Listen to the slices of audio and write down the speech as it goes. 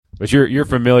But you're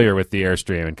familiar with the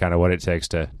Airstream and kind of what it takes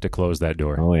to close that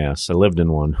door. Oh, yes. I lived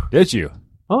in one. Did you?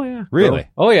 Oh, yeah. Really?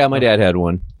 Oh, yeah. My dad had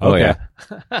one. Oh, Okay.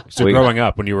 yeah. So growing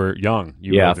up, when you were young,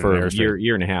 you lived in for an a Airstream.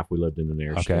 year and a half, we lived in an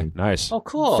Airstream. Okay, nice. Oh,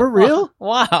 cool. For real?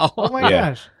 Wow. Oh my Yeah.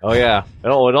 gosh. Oh, yeah.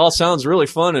 Oh, it all sounds really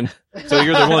fun until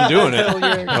you're the one doing it.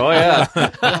 Oh, yeah.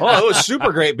 Oh, it was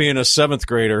super great being a 7th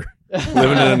grader,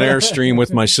 living in an Airstream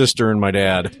with my sister and my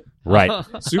dad. Right.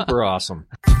 Super awesome.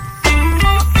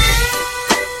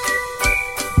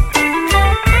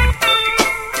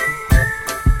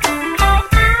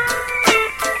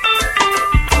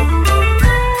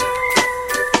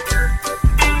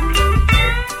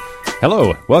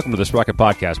 Hello, welcome to the Sprocket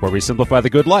Podcast, where we simplify the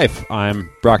good life. I'm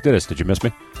Brock Dittis. Did you miss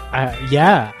me?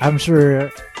 Yeah, I'm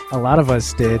sure a lot of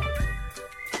us did.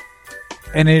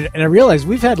 And I realized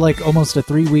we've had like almost a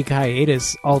 3-week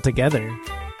hiatus altogether.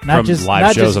 Not From just live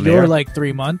not shows just on the your air? like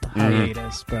 3-month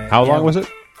hiatus, but How yeah, long was it?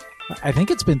 I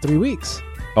think it's been 3 weeks.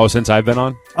 Oh, since I've been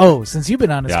on? Oh, since you've been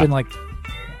on, it's Yeah. been like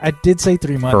I did say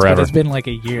 3 months, Forever. but it's been like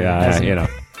a year. Yeah, hasn't you it?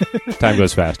 know, time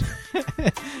goes fast.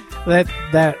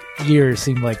 That year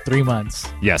seemed like 3 months.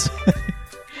 Yes.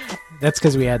 That's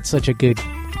because we had such a good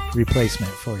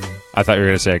replacement for you. I thought you were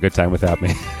going to say a good time without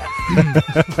me.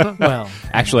 Well,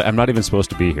 Actually, I'm not even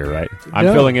supposed to be here, right? I'm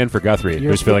No. filling in for Guthrie, you're-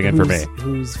 who's filling in for me.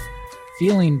 Who's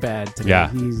feeling bad today? Yeah.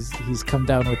 He's come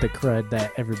down with the crud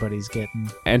that everybody's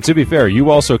getting. And to be fair, you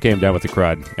also came down with the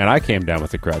crud, and I came down with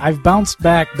the crud. I've bounced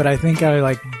back, but I think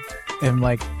I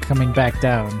am coming back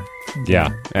down. Yeah.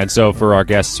 And so for our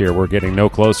guests here, we're getting no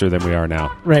closer than we are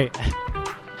now. Right.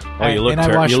 Oh, you look, And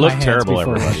I washed you my look hands terrible,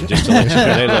 before. everybody. Just to let you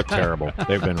know, they look terrible.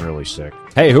 They've been really sick.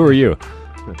 Hey, who are you?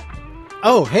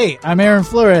 Oh, hey, I'm Aaron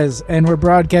Flores, and we're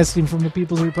broadcasting from the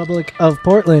People's Republic of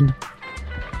Portland,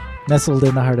 nestled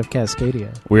in the heart of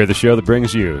Cascadia. We are the show that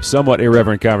brings you somewhat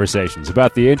irreverent conversations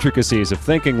about the intricacies of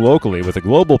thinking locally with a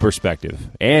global perspective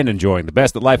and enjoying the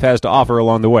best that life has to offer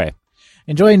along the way.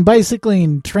 Enjoying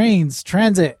bicycling, trains,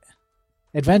 transit,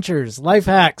 adventures, life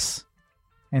hacks,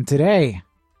 and today,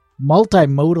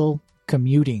 multimodal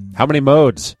commuting. How many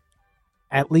modes?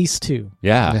 At least 2.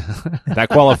 Yeah. That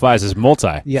qualifies as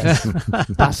multi. Yes.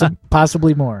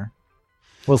 Possibly more.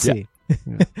 We'll see.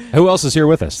 Who else is here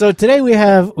with us? So today we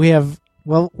have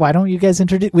well, why don't you guys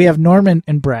introduce? We have Norman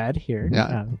and Brad here.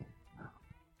 Yeah.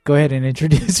 Go ahead and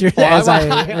introduce yourself.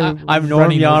 I'm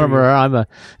Norm Yonemer. I'm a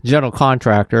general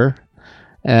contractor,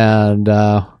 and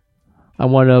I'm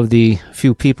one of the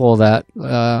few people that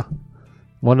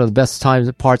one of the best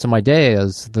parts of my day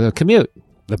is the commute.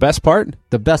 The best part?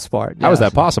 The best part. How is yes.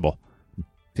 that possible?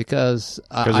 Because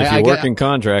Because if you work in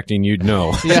contracting, you'd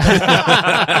know.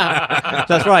 Yeah.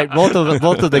 That's right. Both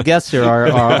of the guests here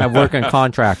are working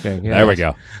contracting. Yes. There we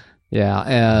go. Yeah,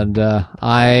 and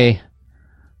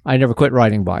I never quit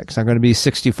riding bikes. I'm going to be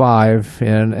 65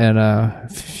 in a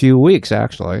few weeks,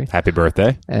 actually. Happy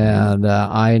birthday. And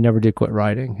I never did quit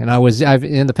riding. And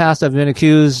in the past, I've been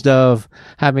accused of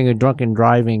having a drunken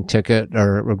driving ticket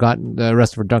or gotten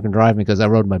arrested for drunken driving because I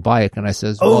rode my bike. And I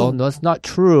says, well, no, that's not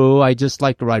true. I just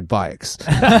like to ride bikes.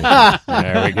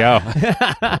 There we go.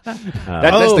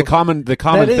 That's the common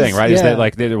thing, right? Is yeah.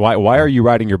 that why are you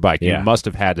riding your bike? Yeah. You must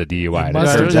have had a DUI. You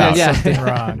must turns have out done something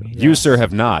wrong. you, Yes. sir,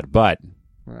 have not, but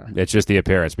it's just the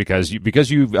appearance because you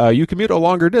commute a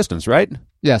longer distance, right?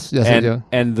 Yes, I do.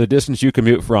 And the distance you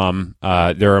commute from,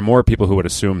 there are more people who would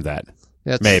assume that.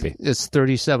 Maybe. It's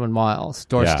 37 miles,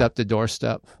 doorstep to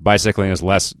doorstep. Bicycling is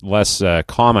less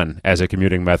common as a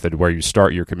commuting method where you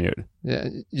start your commute. Yeah,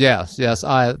 yes.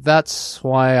 That's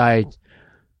why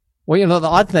Well, the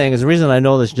odd thing is the reason I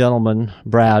know this gentleman,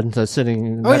 Brad, that's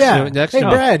sitting next Hey, to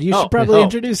me. Brad, you should probably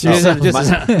introduce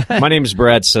yourself. My name's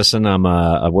Brad Sisson.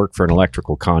 I work for an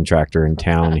electrical contractor in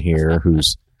town here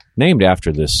who's named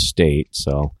after this state,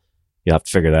 so you'll have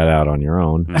to figure that out on your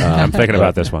own. I'm thinking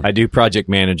about this one. I do project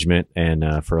management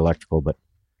and for electrical, but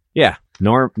yeah,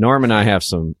 Norm and I have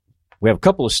we have a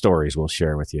couple of stories we'll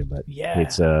share with you, but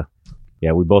it's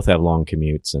we both have long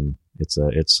commutes and it's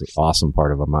an awesome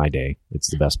part of my day.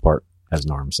 It's the best part, as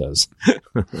Norm says.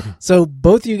 So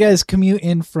both you guys commute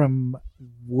in from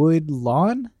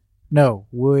Woodlawn? No,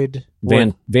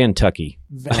 Van Tucky.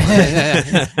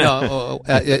 No,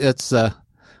 it's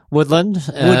Woodland,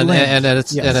 and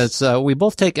it's we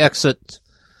both take exit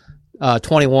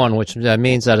 21, which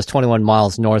means that it's 21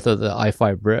 miles north of the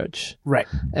I-5 bridge. Right.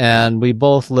 And we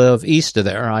both live east of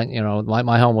there.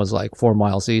 My home was like 4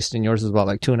 miles east, and yours is about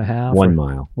like 2.5. 1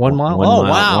 mile. 1 mile? Wow. 1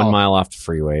 Wow. mile off the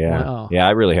freeway, yeah. Wow. Yeah,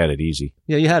 I really had it easy.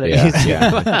 Yeah, you had it Yeah, easy.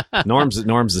 yeah. Norm's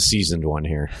the seasoned one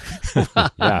here.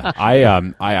 Yeah,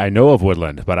 I know of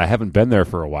Woodland, but I haven't been there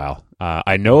for a while.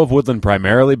 I know of Woodland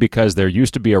primarily because there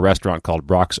used to be a restaurant called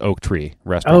Brock's Oak Tree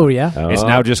Restaurant. Oh, yeah. It's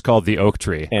now just called the Oak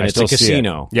Tree. And I it's still a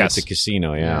casino. See it. Yes. It's a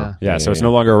casino, yeah. So it's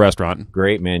no longer a restaurant.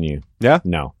 Great menu. Yeah?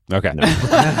 No. Okay. No.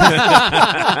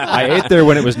 I ate there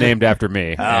when it was named after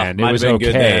me, and it might was have been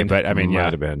good okay. name. But I mean,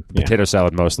 Might have been. Yeah. potato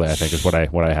salad mostly. I think is what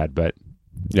I had. But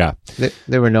yeah.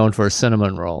 They were known for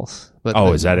cinnamon rolls. But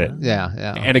Is that it? Yeah.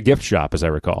 And a gift shop, as I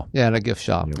recall. Yeah, and a gift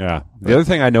shop. Yeah. The other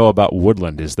thing I know about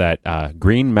Woodland is that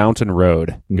Green Mountain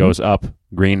Road goes up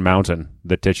Green Mountain,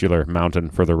 the titular mountain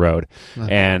for the road.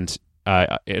 And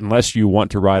unless you want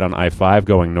to ride on I-5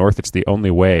 going north, it's the only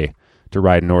way to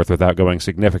ride north without going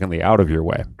significantly out of your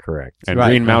way. Correct. And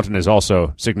Green Mountain is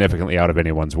also significantly out of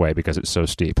anyone's way because it's so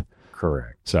steep.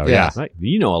 Correct. So, Yeah. Right.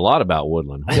 You know a lot about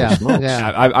Woodland. Holy Yeah. smokes.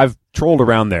 Yeah. I've trolled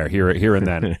around there here and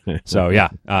then. So, yeah.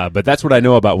 But that's what I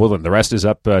know about Woodland. The rest is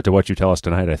up to what you tell us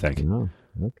tonight, I think. Oh,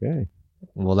 okay.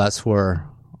 Well, that's where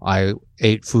I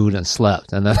ate food and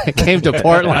slept, and then I came to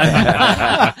Portland.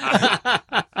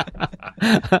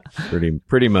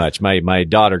 Pretty much. My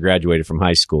daughter graduated from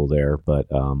high school there, but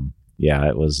yeah,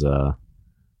 it was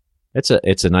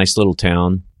it's a nice little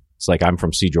town. It's like I'm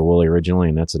from Cedar-Woolley originally,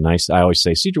 and that's a nice. I always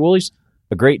say Cedar-Woolley's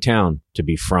a great town to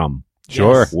be from.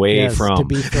 Sure. Yes. Way Yes, from. To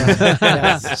be from.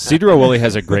 Yes. Cedar-Woolley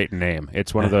has a great name.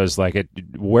 It's one of those,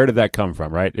 where did that come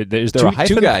from, right? Is there a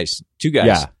hyphen? Two guys.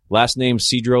 Yeah. Last name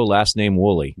Cedro, last name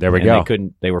Woolley. There we And go.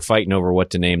 They were fighting over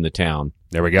what to name the town.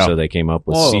 There we go. So they came up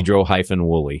with Whoa.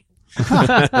 Cedro-Woolley.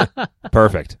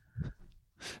 Perfect.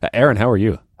 Aaron, how are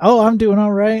you? Oh, I'm doing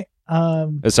all right.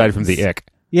 Aside from the ick.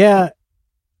 Yeah.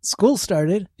 School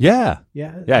started. Yeah.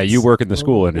 Yeah. Yeah, you it's- work in the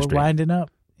school industry. We're winding up.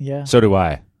 Yeah. So do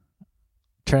I.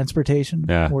 Transportation.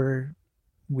 Yeah.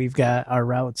 We've got our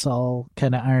routes all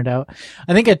kind of ironed out.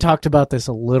 I think I talked about this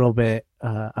a little bit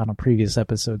on a previous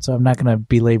episode, so I'm not going to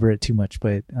belabor it too much,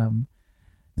 but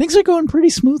things are going pretty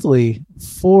smoothly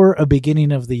for a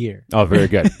beginning of the year. Oh, very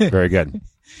good. Very good.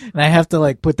 And I have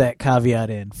to put that caveat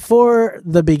in for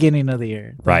the beginning of the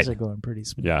year. Things Right. are going pretty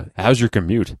smoothly. Yeah. How's your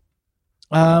commute?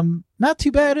 Not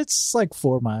too bad. It's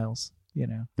 4 miles,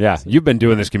 Yeah. You've been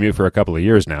doing this commute for a couple of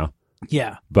years now.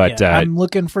 Yeah. But, yeah. I'm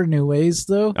looking for new ways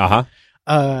though. Uh-huh.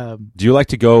 Do you like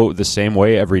to go the same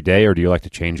way every day, or do you like to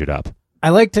change it up? I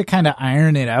like to kind of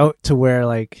iron it out to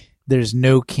where there's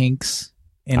no kinks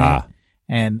in it,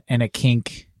 and a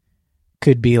kink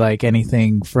could be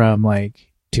anything from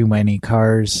too many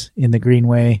cars in the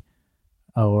greenway,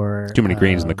 or Too many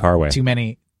greens in the carway. too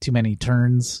many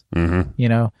turns, Mm-hmm.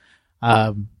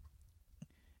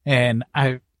 And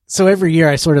so every year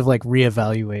I sort of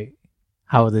reevaluate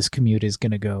how this commute is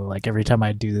going to go. Every time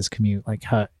I do this commute,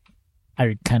 how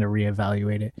I kind of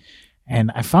reevaluate it,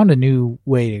 and I found a new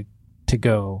way to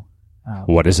go.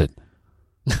 What is it?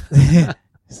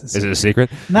 Is it a secret?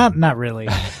 Not really.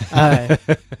 Other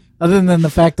than the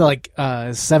fact that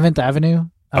 7th Avenue,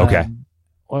 Okay.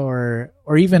 or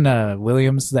even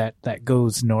Williams that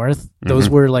goes north. Those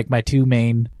were my two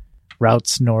main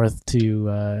routes north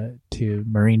to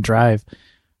Marine Drive,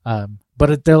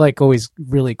 but they're always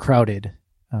really crowded,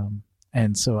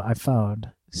 and so I found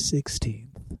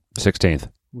 16th,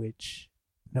 which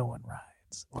no one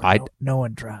rides. Or no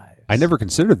one drives. I never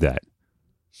considered that.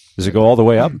 Does it go all the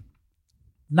way up?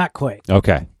 Not quite,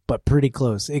 Okay. but pretty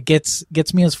close. It gets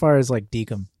me as far as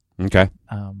Deacom. Okay.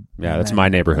 Yeah, Yeah, that's my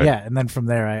neighborhood. Yeah, and then from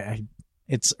there, I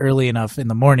it's early enough in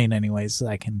the morning, anyways, so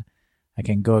I can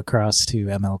go across to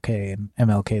MLK and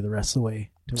MLK the rest of the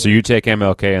way. So you take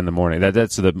MLK in the morning.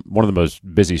 That's one of the most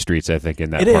busy streets, I think,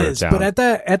 in that part of town. But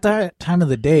at that time of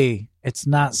the day, it's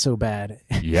not so bad.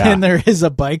 Yeah. And there is a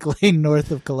bike lane north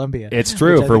of Columbia. It's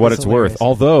true which I for think what is it's hilarious. worth.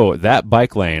 Although that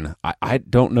bike lane, I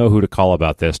don't know who to call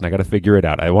about this, and I got to figure it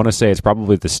out. I want to say it's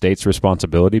probably the state's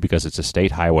responsibility because it's a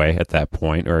state highway at that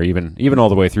point, or even all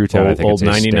the way through town. I think Old it's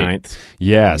a state. 99th.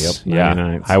 Yes, Yep, yeah,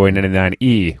 99th. Highway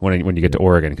 99E when you get to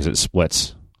Oregon because it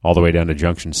splits all the way down to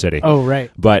Junction City. Oh,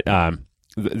 right. But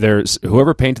there's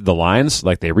whoever painted the lines,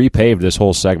 they repaved this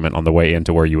whole segment on the way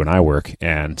into where you and I work,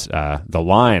 and the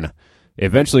line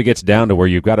eventually gets down to where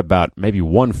you've got about maybe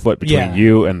 1 foot between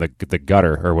you and the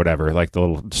gutter or whatever, the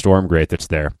little storm grate that's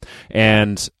there.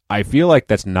 And I feel like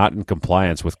that's not in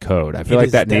compliance with code. I feel It like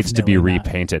is that needs to be definitely not.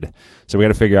 repainted. So we got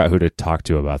to figure out who to talk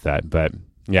to about that. But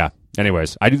yeah.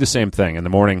 Anyways, I do the same thing in the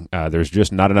morning. There's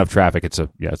just not enough traffic. It's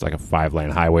like a 5-lane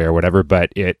highway or whatever,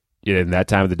 but in that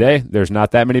time of the day, there's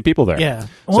not that many people there. Yeah.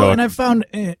 Well, So- and I found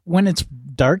when it's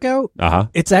dark out, Uh-huh.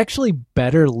 it's actually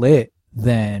better lit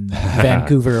than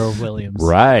Vancouver or Williams.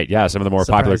 Right. Yeah. Some of the more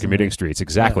popular Surprisingly. commuting streets.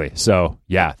 Exactly. So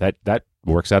yeah, that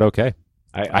works out okay.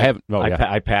 I have. Oh, yeah.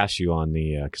 I pass you on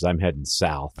the because I'm heading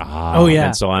south. Oh, yeah.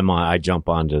 And so I jump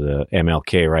onto the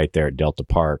MLK right there at Delta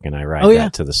Park, and I ride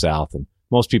that to the south. And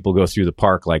most people go through the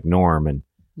park like Norm, and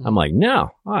I'm like,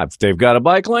 no, if they've got a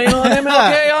bike lane on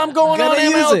MLK, I'm going on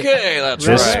MLK. That's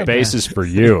this right. space is for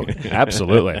you.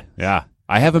 Absolutely. Yeah.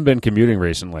 I haven't been commuting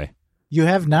recently. You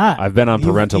have not. I've been on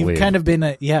parental leave. You've kind of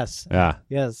been yes. Yeah.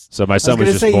 Yes. So my son was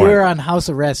just born. I was going to say born. you were on house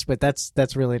arrest, but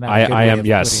that's really not. A good I way am. of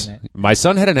Yes. putting it. My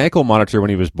son had an ankle monitor when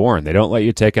he was born. They don't let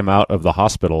you take him out of the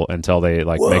hospital until they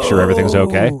make sure everything's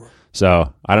okay.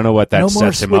 So I don't know what that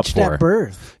sets him up for. At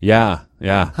birth. Yeah.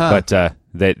 Yeah. Huh. But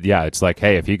it's like,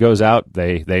 hey, if he goes out,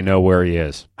 they know where he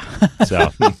is. So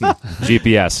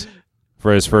GPS.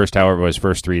 For his first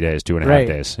 3 days, 2.5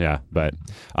 days. Yeah. But,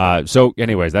 so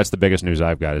anyways, that's the biggest news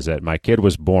I've got is that my kid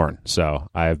was born. So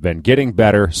I've been getting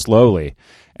better slowly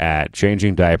at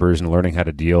changing diapers and learning how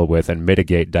to deal with and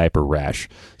mitigate diaper rash.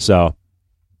 So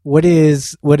what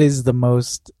is the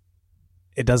most,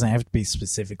 it doesn't have to be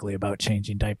specifically about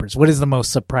changing diapers. What is the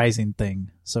most surprising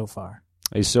thing so far?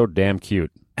 he's so damn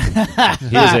cute. He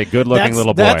is a good-looking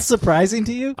little boy. That's surprising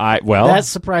to you? That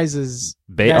surprises.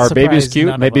 Are babies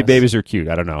cute? Maybe babies are cute.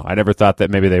 I don't know. I never thought that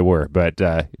maybe they were, but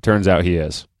it turns out he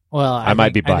is. Well, I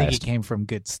might be biased. I think he came from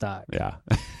good stock. Yeah.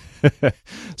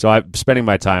 So I'm spending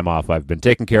my time off. I've been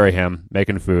taking care of him,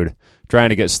 making food, trying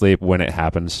to get sleep when it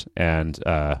happens. And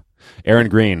Aaron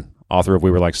Green, author of We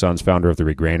Were Like Sons, founder of the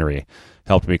Regranary,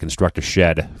 helped me construct a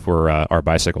shed for our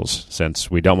bicycles,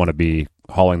 since we don't want to be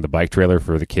hauling the bike trailer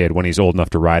for the kid when he's old enough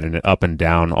to ride in it up and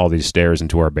down all these stairs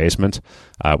into our basement.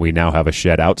 We now have a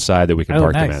shed outside that we can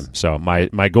park them in. So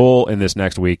my goal in this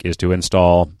next week is to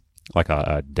install like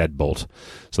a deadbolt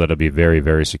so that it'll be very,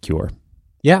 very secure.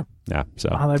 Yeah. Yeah. So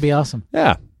that'd be awesome.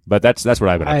 Yeah. But that's what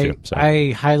I've been up to. So.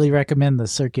 I highly recommend the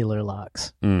circular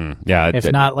locks. Yeah.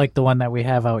 If not like the one that we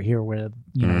have out here where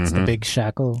it's the big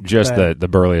shackle. Just the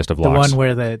burliest of locks. The one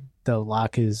where the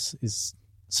lock is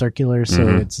circular, so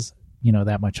it's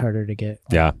that much harder to get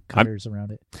cutters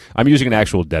around it. I'm using an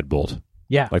actual deadbolt.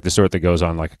 Yeah. Like the sort that goes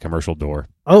on like a commercial door.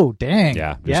 Oh, dang.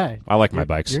 Yeah. I like my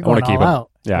bikes. I want to keep them.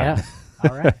 Out. Yeah.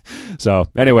 All right. So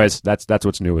anyways, that's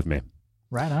what's new with me.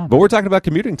 Right on. But we're talking about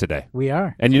commuting today. We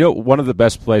are. And one of the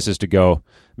best places to go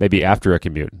maybe after a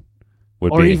commute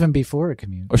would be... Or even before a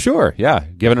commute. Oh, sure. Yeah.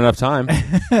 Given enough time.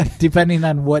 Depending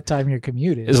on what time your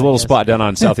commute is. There's a little spot down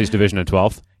on Southeast Division and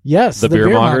 12th. Yes. The Beer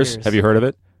Mongers. Have you heard of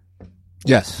it?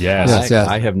 Yes.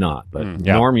 I have not, but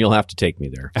Norm, you'll have to take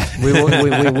me there. We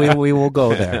will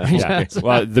go there. Yeah.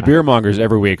 Well, the Beer Mongers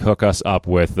every week hook us up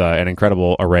with an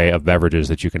incredible array of beverages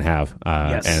that you can have,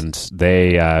 and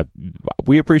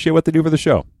we appreciate what they do for the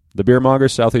show. The Beer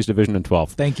Mongers, Southeast Division and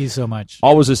 12th. Thank you so much.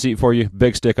 Always a seat for you.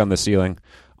 Big stick on the ceiling.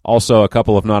 Also, a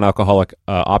couple of non-alcoholic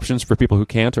options for people who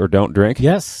can't or don't drink.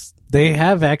 Yes, they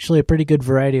have actually a pretty good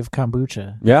variety of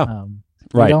kombucha. Yeah,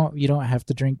 right. You don't have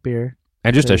to drink beer.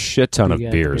 And just a shit ton of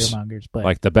beers,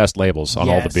 like the best labels on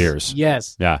all the beers.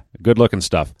 Yes. Yeah, good looking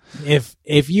stuff. If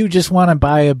you just want to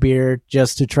buy a beer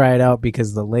just to try it out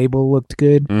because the label looked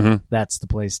good, that's the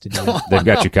place to do it. They've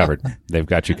got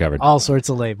you covered. All sorts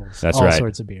of labels. That's all right. All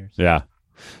sorts of beers. Yeah.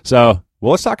 So,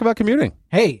 let's talk about commuting.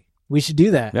 Hey, we should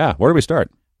do that. Yeah. Where do we start?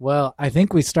 Well, I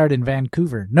think we start in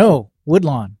Vancouver. No,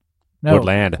 Woodlawn. No,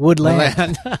 Woodland.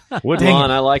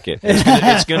 Woodlawn, I like it.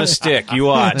 It's gonna stick. You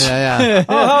watch. Yeah.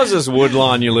 Oh, how's this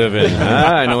Woodlawn you live in?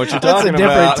 I know what you're talking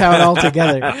about. That's a different town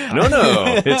altogether.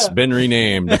 No, it's been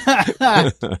renamed.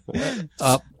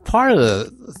 Part of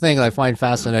the thing I find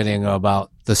fascinating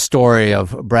about the story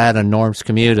of Brad and Norm's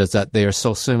commute is that they are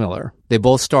so similar. They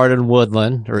both started in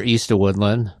Woodland or east of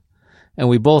Woodland, and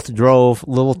we both drove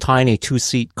little tiny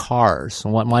 2-seat cars.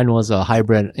 Mine was a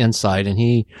hybrid Insight, and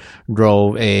he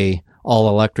drove a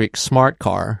all-electric smart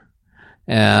car.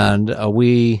 And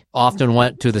we often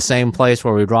went to the same place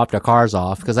where we dropped our cars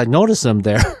off because I noticed him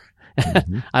there.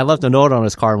 I left a note on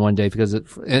his car one day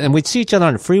and we'd see each other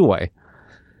on the freeway.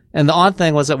 And the odd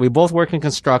thing was that we both work in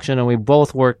construction and we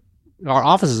both our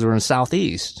offices were in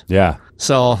Southeast. Yeah.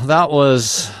 So that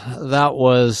was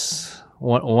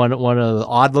one of the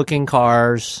odd looking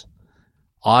cars,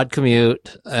 odd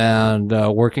commute, and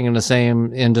working in the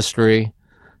same industry.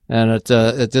 And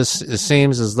it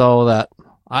seems as though that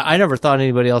I never thought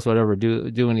anybody else would ever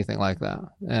do anything like that.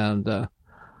 And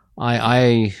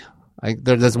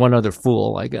there's one other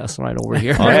fool, I guess, right over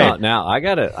here. Oh, now I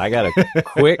got a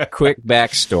quick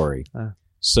backstory.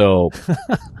 So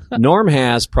Norm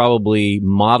has probably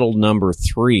model number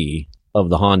 3 of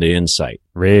the Honda Insight.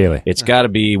 Really? It's got to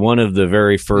be one of the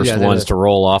very first ones to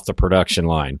roll off the production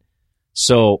line.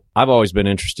 So I've always been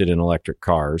interested in electric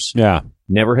cars. Yeah.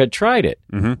 Never had tried it.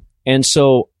 Mm-hmm. And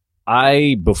so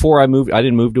before I moved, I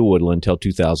didn't move to Woodland until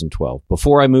 2012.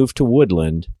 Before I moved to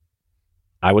Woodland,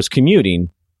 I was commuting,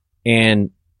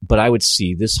 but I would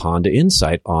see this Honda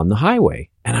Insight on the highway,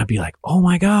 and I'd be like, "Oh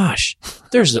my gosh,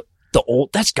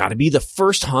 that's got to be the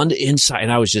first Honda Insight,"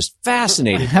 and I was just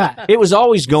fascinated. It was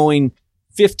always going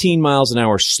 15 miles an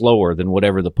hour slower than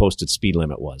whatever the posted speed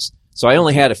limit was. So I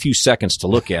only had a few seconds to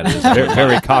look at it. It was very,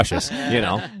 very cautious.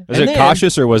 Was it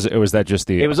cautious, or was that just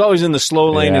the? It was always in the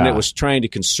slow lane, and it was trying to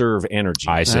conserve energy.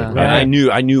 I see. And I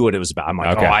knew what it was about. I'm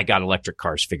like, I got electric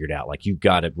cars figured out. Like, you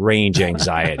got it, range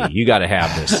anxiety. You got to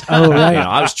have this. Oh, right.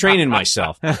 I was training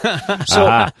myself.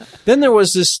 So then there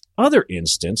was this other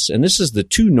instance, and this is the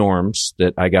two norms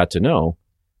that I got to know.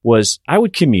 Was I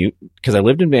would commute because I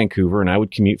lived in Vancouver, and I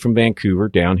would commute from Vancouver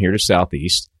down here to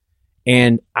Southeast.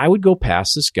 And I would go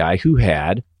past this guy who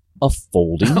had a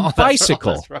folding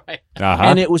bicycle. That's right.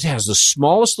 And it has the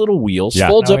smallest little wheels,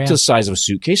 folds up to the size of a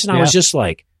suitcase. And I was just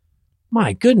like,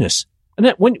 my goodness. And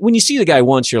then when you see the guy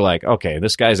once, you're like, okay,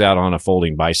 this guy's out on a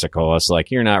folding bicycle. It's like,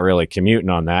 you're not really commuting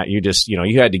on that. You just,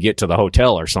 you had to get to the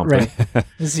hotel or something. Right.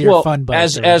 This is your fun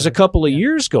bike. As a couple of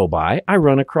years go by, I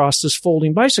run across this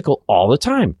folding bicycle all the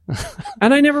time.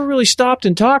 And I never really stopped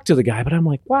and talked to the guy, but I'm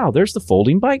like, wow, there's the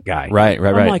folding bike guy. Right.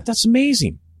 I'm like, that's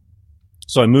amazing.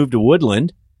 So I moved to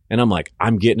Woodland, and I'm like,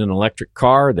 I'm getting an electric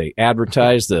car. They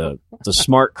advertise the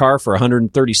smart car for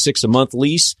 $136 a month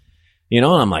lease. And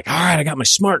I'm like, all right, I got my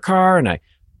smart car, and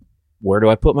where do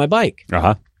I put my bike?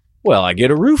 Well, I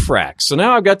get a roof rack. So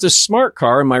now I've got this smart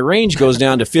car, and my range goes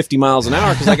down to 50 miles an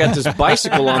hour because I got this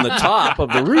bicycle on the top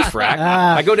of the roof rack.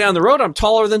 I go down the road, I'm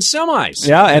taller than semis.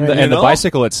 Yeah, and the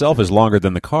bicycle itself is longer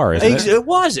than the car, isn't it? It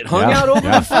was. It hung out over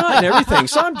the front and everything.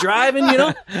 So I'm driving,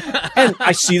 and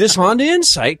I see this Honda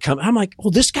Insight come. I'm like,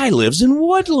 well, this guy lives in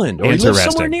Woodland, or he lives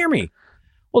somewhere near me.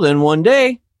 Well, then one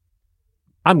day,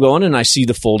 I'm going and I see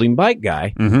the folding bike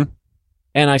guy, and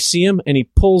I see him, and he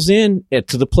pulls in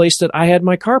to the place that I had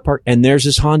my car parked, and there's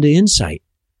this Honda Insight.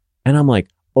 And I'm like,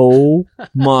 oh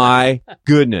my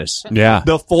goodness. Yeah.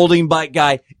 The folding bike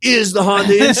guy is the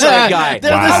Honda Insight guy.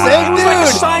 They're the same It was like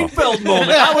a Seinfeld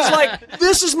moment. I was like,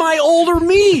 this is my older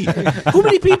me. Who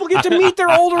many people get to meet their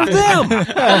older them?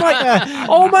 I'm like,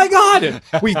 oh my God.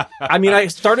 I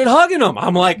started hugging him.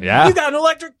 I'm like, you got an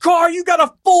electric car, you got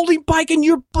a folding bike, and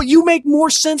you make more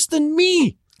sense than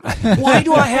me. Why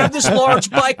do I have this large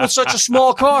bike with such a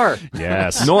small car?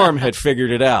 Yes. Norm had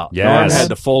figured it out. Yes. Norm had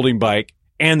the folding bike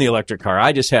and the electric car.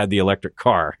 I just had the electric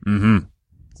car. So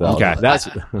okay. I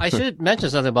should mention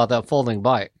something about that folding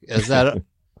bike. Is that it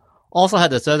also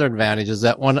had this other advantage? Is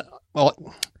that when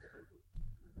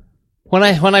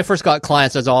I first got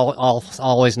clients, it was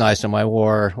always nice. And I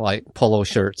wore like polo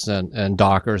shirts and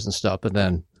Dockers and stuff. But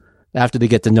then after they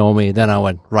get to know me, then I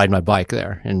would ride my bike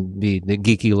there and be the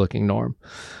geeky looking Norm.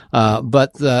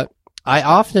 I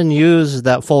often use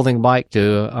that folding bike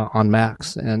on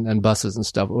Macs and buses and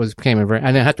stuff. I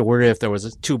didn't have to worry if there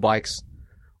was two bikes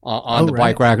on the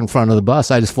bike rack in front of the bus.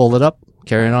 I just fold it up,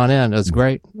 carry it on in. It was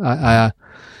great. It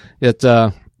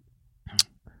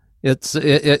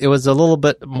was a little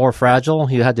bit more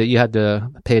fragile. You had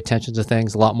to pay attention to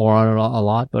things a lot more on it a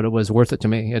lot, but it was worth it to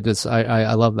me.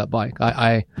 I love that bike.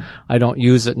 I don't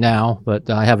use it now, but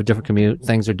I have a different commute.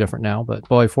 Things are different now, but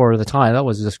boy, for the time, that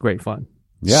was just great fun.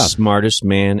 Yeah. Smartest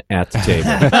man at the table.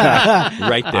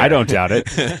 Right there. I don't doubt it.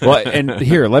 Well, and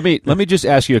here, let me just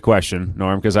ask you a question,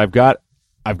 Norm, because I've got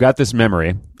this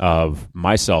memory of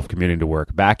myself commuting to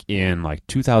work back in like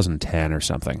 2010 or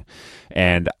something.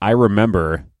 And I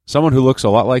remember someone who looks a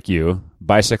lot like you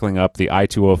bicycling up the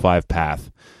I-205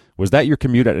 path. Was that your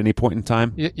commute at any point in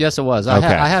time? Yes, it was. Okay.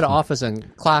 I had an office in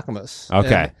Clackamas.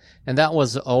 Okay. And that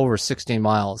was over 16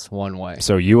 miles one way.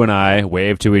 So you and I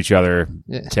waved to each other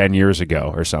 10 years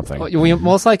ago or something. Well, we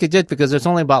most likely did because there's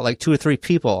only about like 2 or 3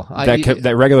 people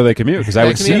that regularly commute, because I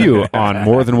would see you on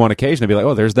more than one occasion and be like,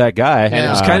 oh, there's that guy. And it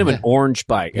was kind of an orange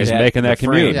bike. He's making that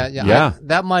commute. Yeah.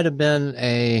 That might have been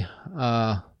a...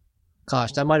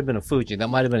 that might have been a Fuji. That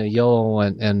might have been a yellow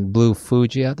and blue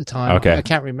Fuji at the time. Okay. I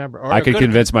can't remember. Or I could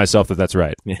convince myself that that's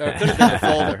right. Or it could have been a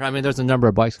folder. I mean, there's a number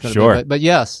of bikes. Sure. But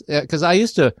yes, because I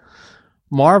used to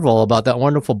marvel about that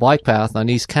wonderful bike path on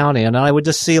East County, and I would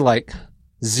just see like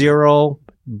 0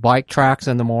 bike tracks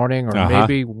in the morning, or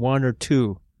maybe 1 or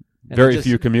 2. Very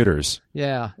few commuters.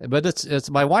 Yeah, but it's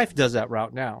my wife does that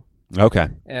route now. Okay.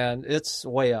 And it's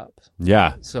way up.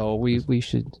 Yeah. So we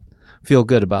should feel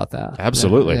good about that.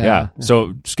 Absolutely, yeah.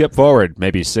 So skip forward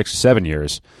maybe 6 or 7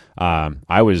 years.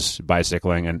 I was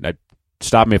bicycling, and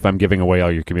stop me if I'm giving away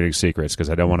all your commuting secrets, because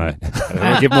I don't want to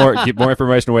give more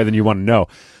information away than you want to know.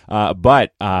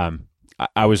 But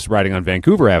I was riding on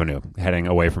Vancouver Avenue, heading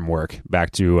away from work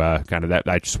back to kind of that.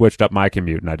 I switched up my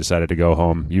commute, and I decided to go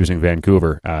home using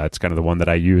Vancouver. It's kind of the one that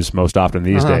I use most often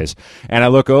these days. And I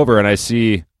look over and I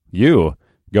see you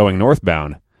going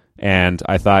northbound. And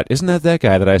I thought, isn't that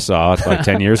guy that I saw like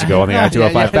 10 years ago on the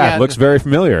I-205 path? Looks very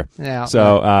familiar. Yeah.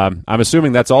 So I'm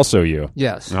assuming that's also you.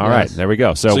 Yes. All right. There we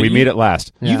go. So we meet at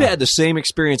last. You've had the same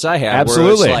experience I had.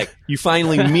 Absolutely. Where it's like you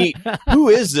finally meet, who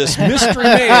is this mystery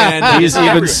man? He's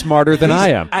even smarter than I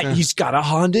am. He's got a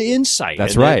Honda Insight.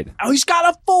 That's right. He's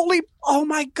got a fully, oh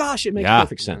my gosh, it makes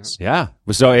perfect sense. Yeah.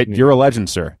 So you're a legend,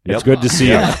 sir. Yep. It's good to see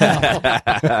you.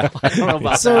 I don't know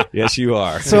about So Yes, you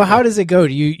are. so how does it go?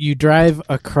 Do you drive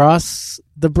across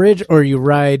the bridge, or you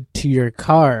ride to your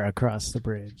car across the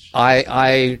bridge?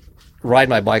 I ride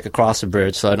my bike across the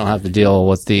bridge, so I don't have to deal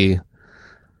with the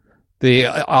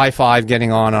I-5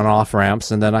 getting on and off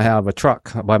ramps, and then I have a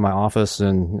truck by my office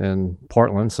in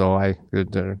Portland, so I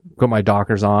could put my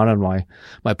Dockers on and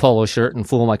my polo shirt and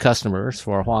fool my customers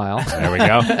for a while. There we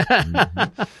go.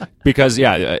 Because,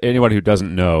 anyone who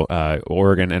doesn't know,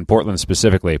 Oregon and Portland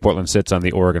specifically, Portland sits on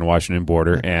the Oregon-Washington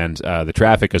border, and the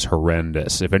traffic is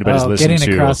horrendous. If anybody's listened getting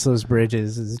to across those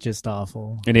bridges is just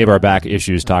awful. any of our back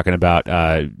issues talking about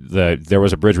there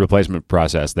was a bridge replacement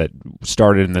process that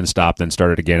started and then stopped, then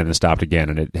started again and then stopped again,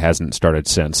 and it hasn't started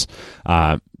since.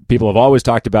 People have always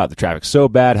talked about the traffic's so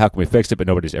bad, how can we fix it, but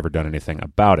nobody's ever done anything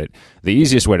about it. The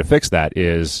easiest way to fix that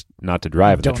is not to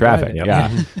drive in the traffic.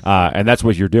 And that's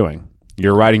what you're doing.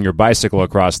 You're riding your bicycle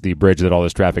across the bridge that all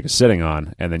this traffic is sitting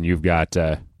on, and then you've got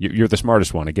you're the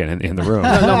smartest one again in the room.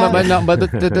 But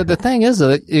the thing is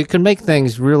that it can make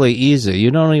things really easy.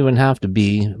 You don't even have to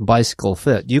be bicycle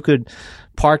fit. You could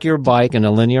park your bike in a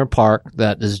linear park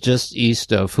that is just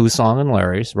east of Husong and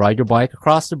Larry's, ride your bike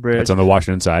across the bridge. It's on the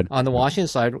Washington side. On the Washington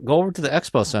side, go over to the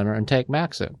Expo Center and take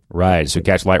Max in. Right, so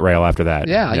catch light rail after that.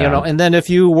 Yeah, and then if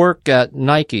you work at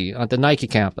Nike, at the Nike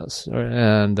campus,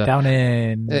 and Down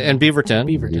in Beaverton,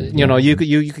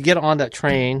 you could get on that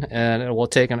train, and it will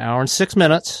take an hour and 6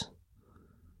 minutes,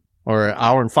 or an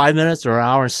hour and 5 minutes, or an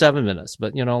hour and 7 minutes.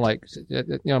 But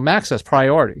Max has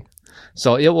priority,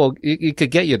 so it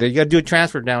could get you there. You got to do a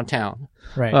transfer downtown,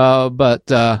 right?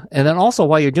 And then also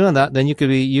while you're doing that, then you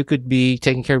could be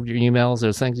taking care of your emails.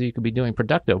 There's things that you could be doing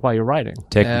productive while you're riding,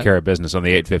 taking care of business on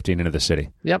the 815 into the city.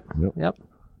 Yep.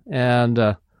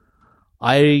 And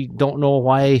I don't know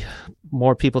why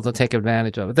more people don't take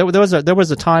advantage of it. There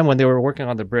was a time when they were working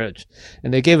on the bridge,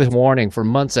 and they gave a warning for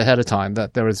months ahead of time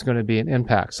that there was going to be an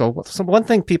impact. So one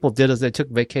thing people did is they took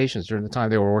vacations during the time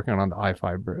they were working on the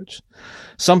I-5 bridge.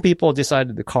 Some people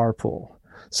decided to carpool.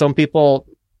 Some people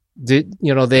did,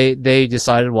 they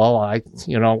decided, well,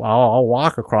 I'll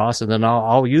walk across, and then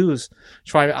I'll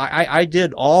try. I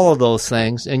did all of those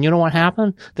things, and you know what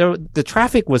happened? The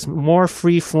traffic was more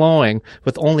free flowing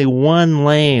with only one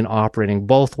lane operating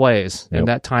both ways in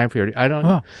that time period. I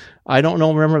don't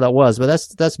know remember that was, but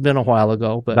that's been a while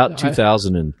ago. But about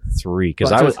 2003,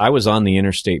 because I was on the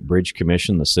Interstate Bridge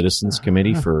Commission, the Citizens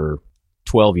Committee, for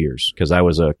 12 years, because I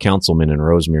was a councilman in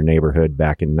Rosemere neighborhood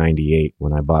back in 98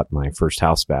 when I bought my first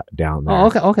house back down there.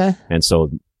 Oh, okay. And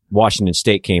so Washington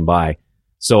State came by.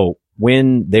 So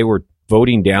when they were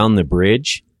voting down the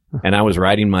bridge and I was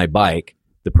riding my bike,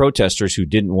 the protesters who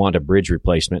didn't want a bridge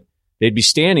replacement, they'd be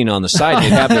standing on the side, they'd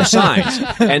have their signs.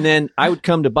 And then I would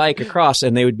come to bike across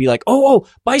and they would be like, oh,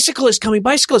 bicyclist coming,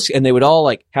 bicyclist. And they would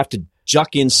all have to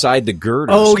juck inside the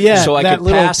girders. Oh yeah, so I that could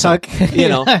little pass tuck.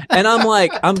 them, And I'm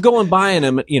like, I'm going by and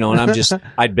and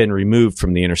I'd been removed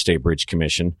from the Interstate Bridge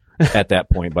Commission at that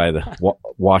point by the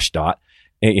WashDOT,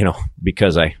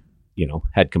 because I,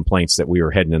 had complaints that we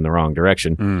were heading in the wrong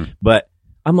direction. But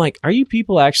I'm like, are you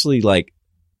people actually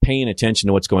paying attention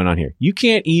to what's going on here? You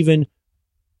can't even,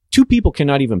 two people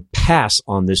cannot even pass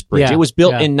on this bridge. Yeah, it was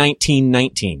built in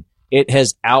 1919. It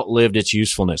has outlived its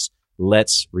usefulness.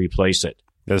 Let's replace it.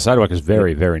 The sidewalk is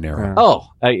very, very narrow. Oh,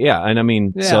 and I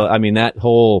mean, that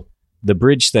whole, the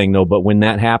bridge thing though, but when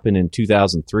that happened in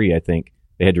 2003, I think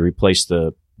they had to replace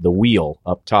the wheel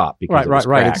up top because it was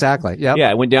right, cracked. exactly. Yep.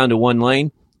 Yeah, it went down to one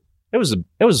lane. It was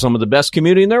some of the best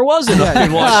commuting there was in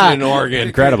Washington, Oregon.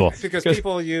 Incredible. Because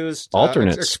people used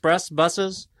alternates, express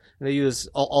buses. They use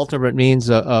alternate means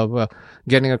of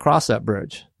getting across that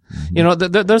bridge.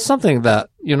 Mm-hmm. There's something that,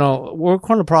 we're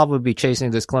going to probably be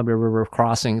chasing this Columbia River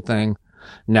crossing thing.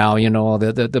 Now,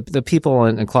 the people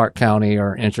in Clark County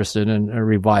are interested in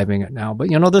reviving it now. But,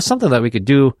 there's something that we could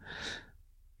do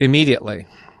immediately.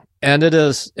 And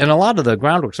a lot of the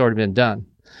groundwork's already been done.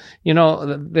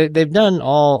 they've done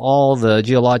all the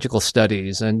geological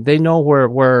studies, and they know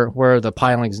where the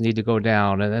pilings need to go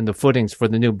down and the footings for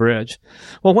the new bridge.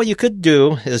 Well, what you could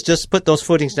do is just put those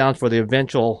footings down for the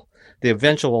eventual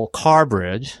car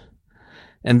bridge.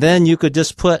 And then you could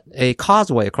just put a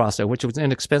causeway across there, which was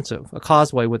inexpensive, a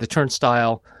causeway with a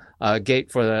turnstile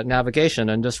gate for the navigation,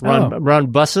 and just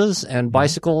run buses and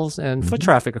bicycles and foot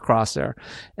traffic across there.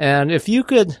 And if you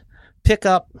could pick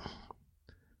up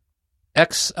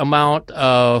X amount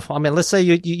of, let's say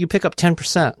you pick up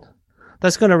 10%.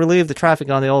 That's going to relieve the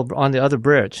traffic on the other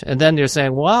bridge. And then you're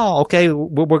saying, wow, okay,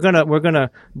 we're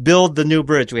gonna build the new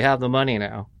bridge. We have the money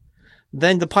now.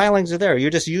 Then the pilings are there.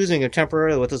 You're just using it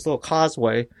temporarily with this little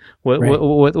causeway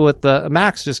with the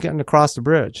max just getting across the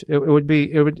bridge. And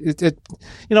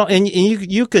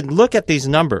you could look at these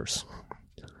numbers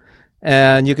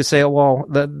and you could say, well,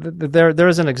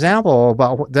 there's an example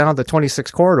about down the 26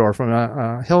 corridor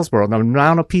from Hillsborough, the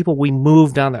amount of people we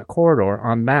moved down that corridor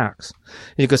on max.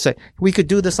 And you could say, we could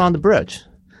do this on the bridge.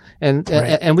 And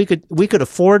we could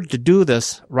afford to do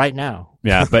this right now.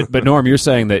 Yeah, but Norm, you're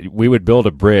saying that we would build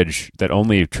a bridge that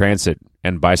only transit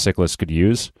and bicyclists could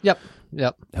use? Yep.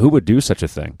 Who would do such a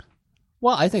thing?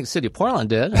 Well, I think City of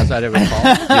Portland did, as I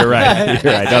recall. You're right.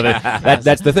 No,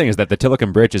 that's the thing, is that the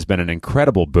Tillicum Bridge has been an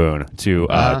incredible boon to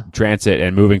transit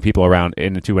and moving people around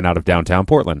into and out of downtown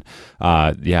Portland.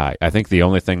 I think the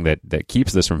only thing that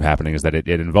keeps this from happening is that it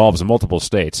involves multiple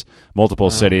states, multiple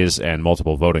cities, and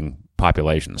multiple voting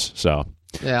populations. So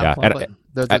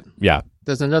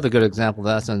there's another good example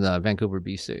that's in Vancouver,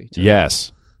 BC. Too.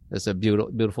 Yes, it's a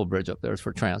beautiful bridge up there. It's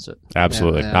for transit.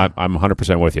 Absolutely, I'm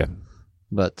 100% with you.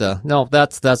 But no,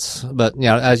 that's but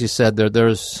as you said,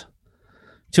 there's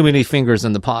too many fingers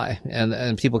in the pie,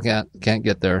 and people can't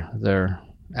get their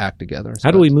act together. So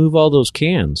how do we move all those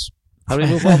cans? How do we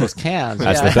move all those cans?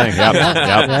 That's the thing.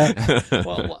 Yep.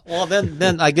 Well,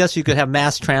 then I guess you could have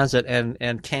mass transit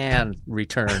and can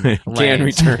return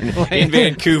in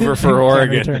Vancouver for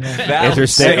Oregon.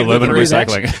 Interstate aluminum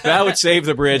recycling. That would save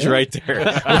the bridge right there.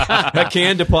 A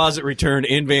can deposit return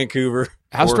in Vancouver.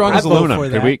 How strong is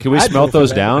aluminum? Can we smelt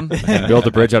those down and build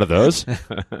a bridge out of those?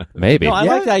 Maybe. No, I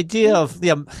like the idea of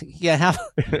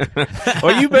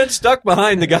Well, you've been stuck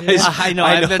behind the guys. I know.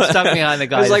 I've been stuck behind the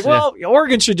guys. It's like,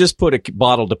 Oregon should just put a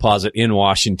bottle deposit in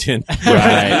Washington.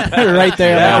 Right. Right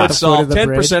there. That would solve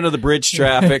 10% of the bridge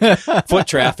traffic, foot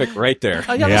traffic right there.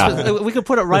 We could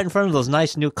put it right in front of those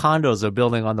nice new condos they're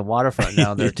building on the waterfront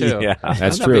down there, too. Yeah,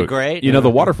 that's true. Be great. The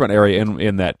waterfront area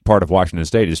in that part of Washington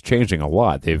State is changing a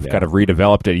lot. They've kind of redeveloped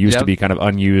it. It used to be kind of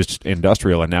unused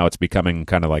industrial, and now it's becoming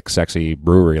kind of like sexy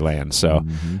brewery land. So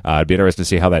it'd be interesting to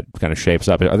see how that kind of shapes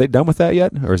up. Are they done with that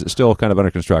yet, or is it still kind of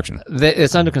under construction?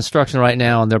 It's under construction right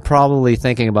now, and they're probably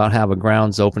thinking about having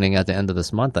grounds opening at the end of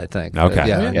this month, I think.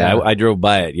 Okay. I drove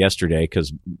by it yesterday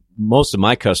because most of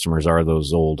my customers are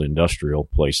those old industrial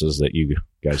places that you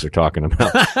guys are talking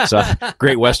about. So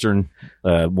Great Western,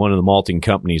 one of the malting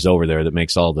companies over there that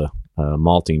makes all the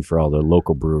malting for all the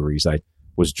local breweries. I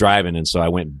was driving, and so I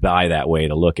went by that way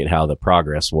to look at how the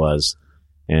progress was,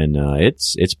 and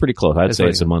it's pretty close. I'd say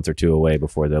it's a month or two away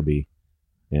before they'll be.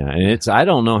 Yeah, and I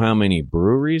don't know how many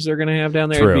breweries they're going to have down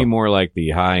there. True. It'd be more like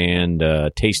the high-end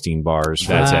tasting bars.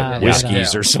 That's it.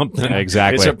 Whiskeys or something.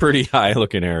 Exactly. It's a pretty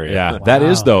high-looking area. Yeah, Wow. that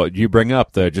is, though. You bring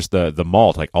up the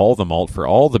malt, like all the malt for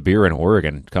all the beer in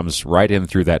Oregon comes right in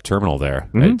through that terminal there.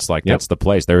 Mm-hmm. It's like that's the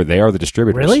place. They are the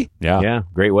distributors. Really? Yeah. Yeah,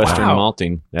 Great Western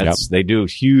Malting. They do a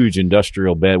huge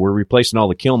industrial bed. We're replacing all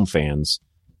the kiln fans.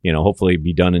 Hopefully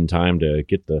be done in time to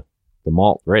get the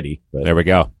malt ready. But there we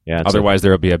go. Yeah. Otherwise,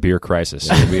 there will be a beer crisis.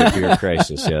 There will be a beer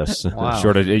crisis. Yes. Wow.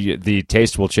 The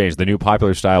taste will change. The new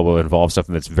popular style will involve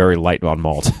something that's very light on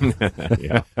malt.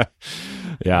 Yeah.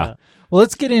 Yeah. Well,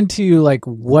 let's get into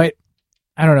what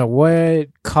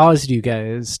caused you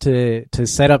guys to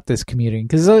set up this commuting,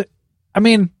 because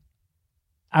I'm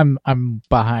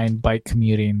behind bike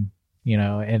commuting,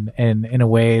 and in a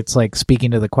way it's like speaking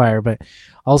to the choir, but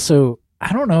also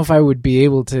I don't know if I would be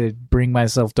able to bring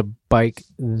myself to bike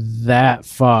that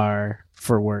far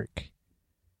for work.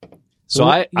 So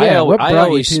I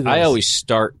always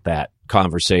start that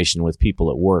conversation with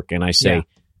people at work, and I say,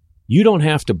 you don't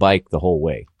have to bike the whole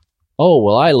way. Oh,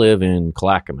 well, I live in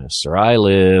Clackamas, or I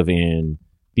live in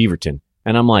Beaverton.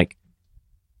 And I'm like,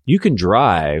 you can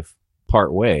drive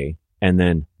part way and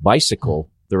then bicycle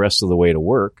the rest of the way to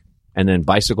work, and then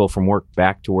bicycle from work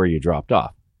back to where you dropped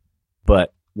off.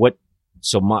 But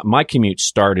so my commute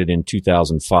started in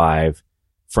 2005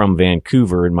 from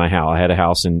Vancouver in my house. I had a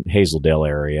house in Hazeldale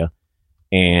area,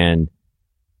 and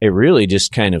it really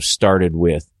just kind of started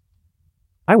with,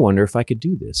 I wonder if I could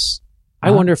do this.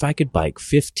 I wonder if I could bike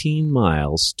 15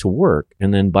 miles to work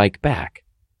and then bike back.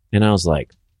 And I was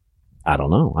like, I don't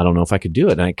know. I don't know if I could do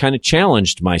it. And I kind of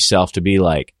challenged myself to be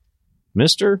like,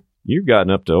 mister, you've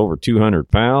gotten up to over 200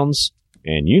 pounds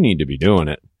and you need to be doing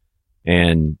it.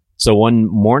 And so one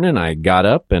morning I got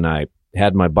up and I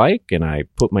had my bike and I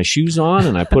put my shoes on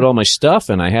and I put all my stuff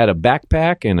and I had a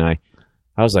backpack and I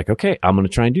was like, okay, I'm going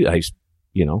to try and do it.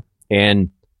 And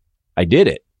I did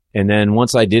it. And then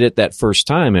once I did it that first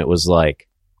time, it was like,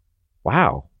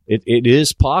 wow, it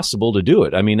is possible to do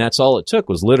it. I mean, that's all it took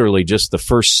was literally just the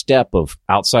first step of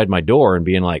outside my door and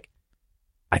being like,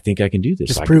 I think I can do this.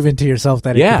 Just proving to yourself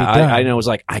that it could be done. I was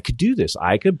like, I could do this.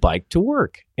 I could bike to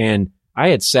work. And I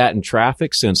had sat in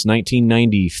traffic since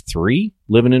 1993,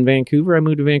 living in Vancouver. I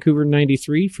moved to Vancouver in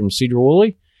 93 from Cedar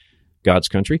Woolley, God's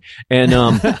country. And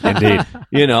indeed,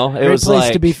 it Great was place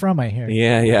like to be from, I hear.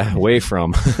 Yeah, way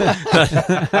from.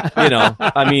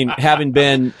 I mean, having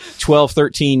been 12,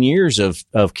 13 years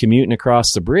of commuting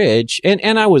across the bridge,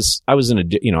 and I was I was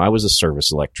a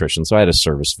service electrician, so I had a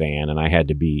service van, and I had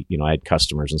to be, I had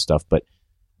customers and stuff, but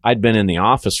I'd been in the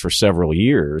office for several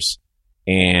years,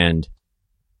 and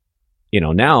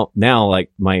now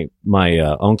like my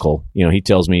uncle, he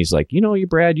tells me, he's like,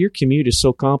 Brad, your commute is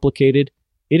so complicated.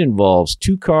 It involves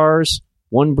 2 cars,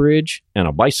 1 bridge, and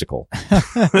a bicycle.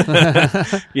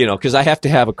 Because I have to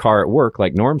have a car at work,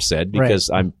 like Norm said, because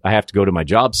I have to go to my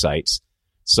job sites.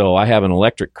 So I have an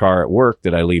electric car at work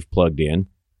that I leave plugged in,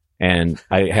 and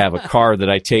I have a car that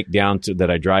I take that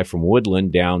I drive from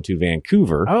Woodland down to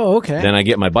Vancouver. Oh, okay. Then I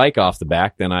get my bike off the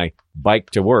back, then I bike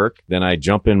to work, then I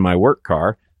jump in my work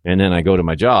car, and then I go to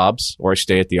my jobs, or I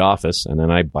stay at the office, and then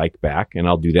I bike back, and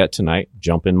I'll do that tonight,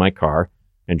 jump in my car,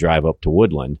 and drive up to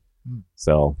Woodland.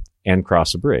 So, and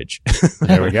cross a bridge.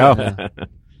 There we go.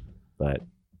 But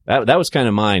that was kind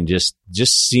of mine, just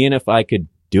seeing if I could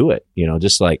do it,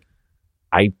 just like,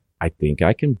 I think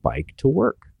I can bike to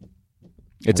work.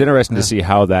 It's interesting to see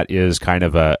how that is kind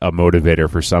of a motivator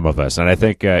for some of us. And I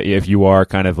think if you are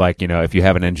kind of like, if you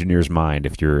have an engineer's mind,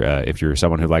 if you're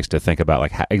someone who likes to think about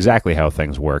like exactly how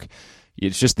things work,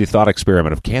 it's just the thought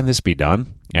experiment of, can this be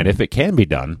done? And if it can be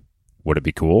done, would it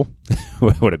be cool?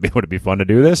 Would it be fun to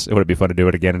do this? Would it be fun to do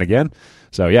it again and again?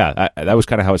 So yeah, that was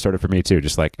kind of how it started for me too.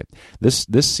 Just like this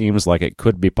seems like it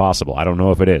could be possible. I don't know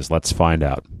if it is. Let's find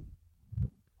out.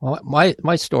 Well,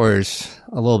 my story is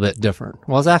a little bit different.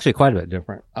 Well, it's actually quite a bit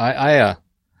different. I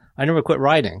never quit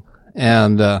riding,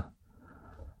 and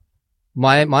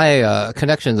my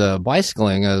connection to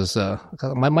bicycling is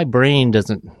my brain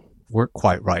doesn't work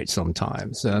quite right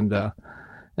sometimes, and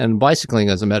bicycling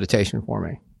is a meditation for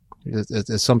me.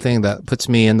 It's something that puts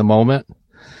me in the moment,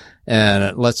 and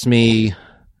it lets me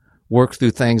work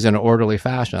through things in an orderly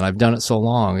fashion. I've done it so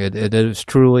long. It is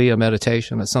truly a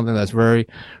meditation. It's something that's very,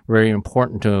 very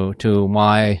important to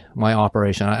my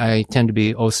operation. I tend to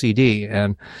be OCD,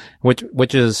 and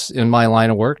which is in my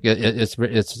line of work.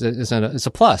 It's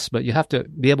a plus, but you have to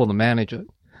be able to manage it.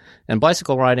 And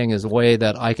bicycle riding is a way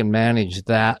that I can manage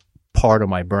that part of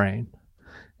my brain,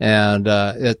 and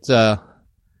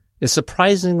it's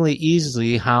surprisingly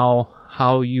easily how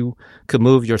you could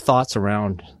move your thoughts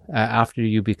around after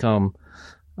you become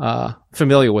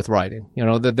familiar with riding.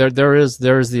 There is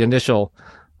the initial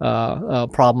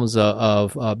problems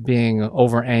of being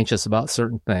over anxious about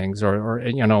certain things,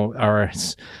 or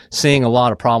seeing a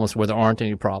lot of problems where there aren't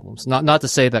any problems. Not to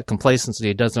say that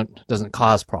complacency doesn't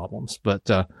cause problems, but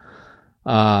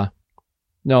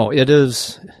no, it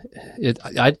is.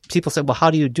 People say, well, how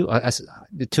do you do it?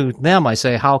 To them, I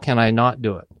say, how can I not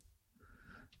do it?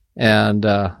 And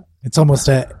it's almost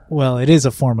it is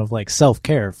a form of like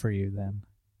self-care for you then.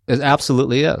 It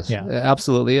absolutely is. Yeah. It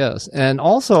absolutely is. And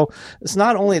also, it's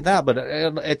not only that, but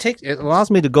it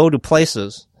allows me to go to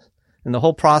places in the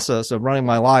whole process of running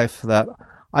my life that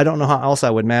I don't know how else I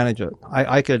would manage it.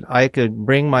 I could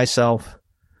bring myself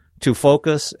to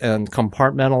focus and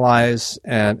compartmentalize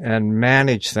and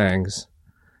manage things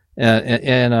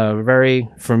in a very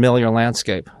familiar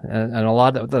landscape. And a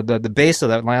lot of the base of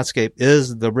that landscape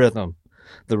is the rhythm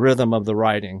of the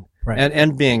writing, right,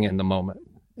 and being in the moment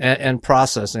and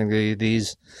processing the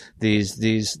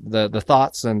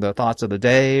thoughts and the thoughts of the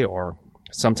day, or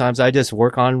sometimes I just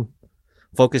work on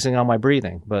focusing on my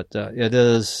breathing, but it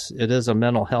is a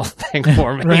mental health thing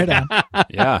for me. Right on.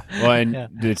 Yeah. Well, and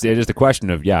it is the question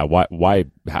of, why,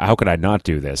 how could I not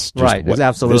do this? Right. It's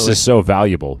absolutely. This is so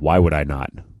valuable. Why would I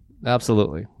not?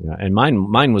 Absolutely. Yeah. And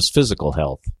mine was physical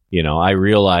health. I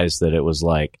realized that it was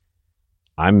like,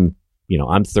 I'm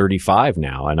 35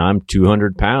 now and I'm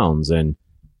 200 pounds, and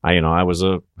I was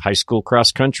a high school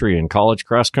cross country and college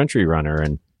cross country runner,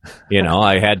 and You know,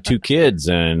 I had 2 kids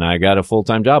and I got a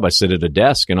full-time job. I sit at a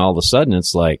desk and all of a sudden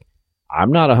it's like,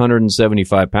 I'm not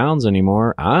 175 pounds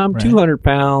anymore. I'm 200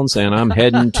 pounds and I'm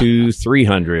heading to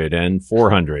 300 and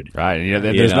 400. Right. And,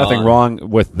 there's nothing wrong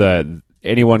with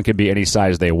anyone can be any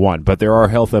size they want, but there are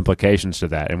health implications to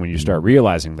that. And when you start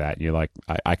realizing that, you're like,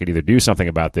 I could either do something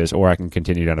about this or I can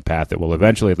continue down a path that will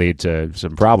eventually lead to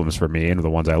some problems for me and the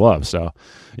ones I love. So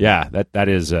yeah,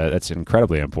 that's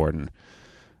incredibly important.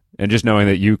 And just knowing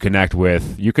that you connect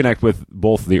with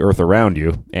both the earth around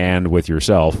you and with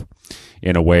yourself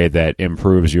in a way that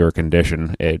improves your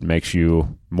condition, it makes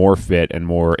you more fit and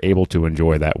more able to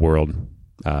enjoy that world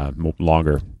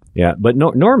longer. Yeah, but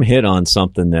Norm hit on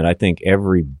something that I think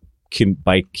every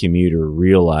bike commuter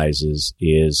realizes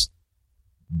is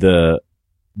the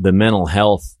mental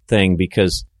health thing,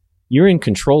 because you're in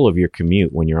control of your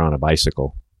commute when you're on a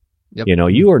bicycle. Yep. You know,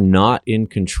 you are not in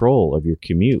control of your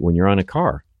commute when you're on a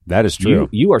car. That is true.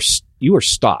 You are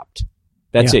stopped.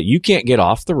 That's it. You can't get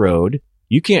off the road.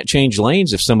 You can't change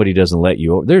lanes if somebody doesn't let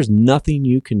you over. There's nothing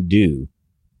you can do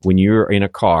when you're in a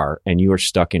car and you are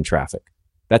stuck in traffic.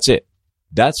 That's it.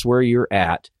 That's where you're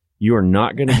at. You are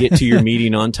not going to get to your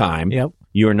meeting on time. Yep.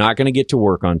 You are not going to get to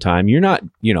work on time. You're not,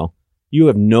 you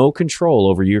have no control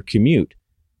over your commute.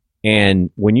 And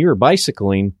when you're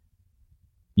bicycling,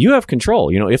 you have control.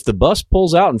 You know, if the bus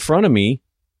pulls out in front of me,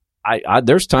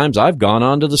 there's times I've gone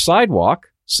onto the sidewalk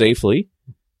safely,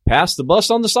 passed the bus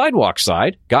on the sidewalk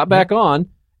side, got back on,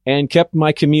 and kept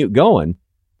my commute going.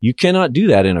 You cannot do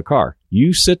that in a car.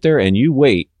 You sit there and you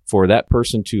wait for that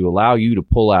person to allow you to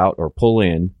pull out or pull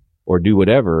in or do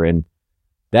whatever. And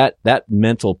that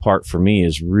mental part for me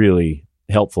is really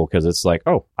helpful, because it's like,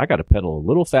 oh, I got to pedal a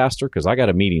little faster because I got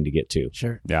a meeting to get to.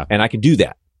 Sure. Yeah. And I can do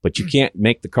that, but you can't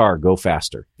make the car go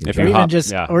faster.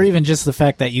 Or even just the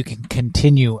fact that you can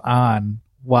continue on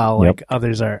while like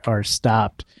others are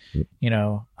stopped. You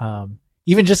know,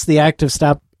 even just the act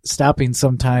of stopping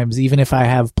sometimes, even if I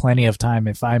have plenty of time,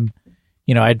 if I'm,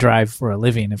 I drive for a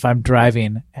living. If I'm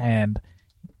driving and,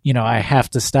 I have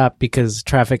to stop because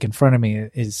traffic in front of me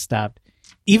is stopped,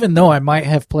 even though I might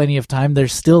have plenty of time,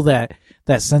 there's still that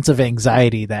sense of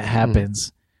anxiety that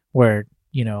happens where,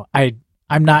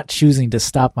 I'm not choosing to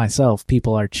stop myself.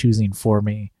 People are choosing for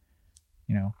me,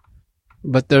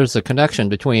 But there's a connection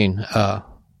between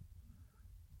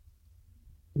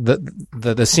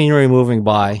the scenery moving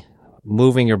by,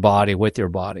 moving your body with your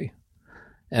body.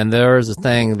 And there's a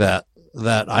thing that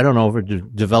I don't know if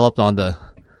it developed on the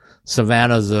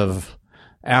savannas of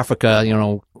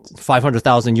Africa,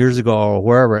 500,000 years ago or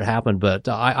wherever it happened, but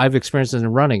I've experienced it in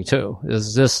running too.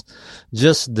 Is just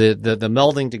the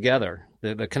melding together,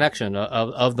 the connection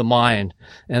of the mind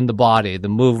and the body, the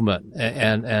movement,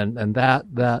 and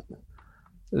that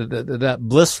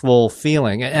blissful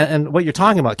feeling. And what you're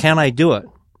talking about, can I do it?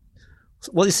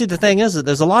 Well, you see, the thing is that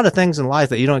there's a lot of things in life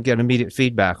that you don't get immediate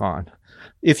feedback on.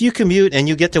 If you commute and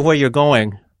you get to where you're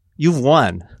going, you've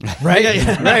won. Right?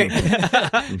 Right.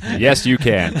 Yes, you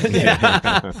can.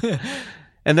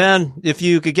 And then if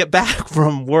you could get back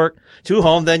from work to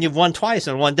home, then you've won twice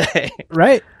in one day.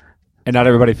 Right. And not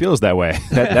everybody feels that way.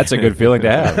 That's a good feeling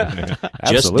to have.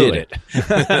 Just did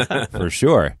it. For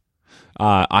sure.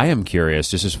 I am curious,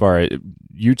 just as far as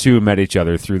you two met each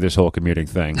other through this whole commuting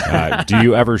thing. Do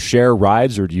you ever share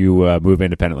rides, or do you move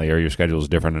independently, or your schedule is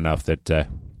different enough that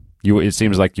it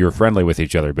seems like you're friendly with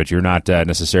each other, but you're not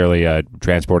necessarily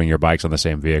transporting your bikes on the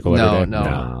same vehicle every day?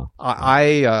 No.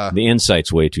 The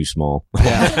insight's way too small.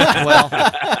 Yeah, well,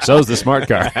 so's the smart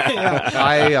car.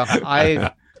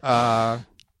 I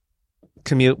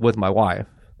commute with my wife,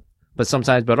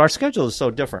 but our schedule is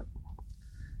so different.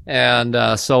 And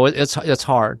so it's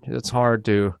hard. It's hard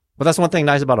to. But that's one thing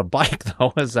nice about a bike,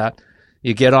 though, is that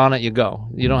you get on it, you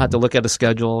go. You don't have to look at a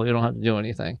schedule. You don't have to do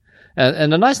anything.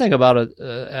 And the nice thing about it,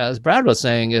 as Brad was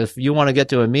saying, if you want to get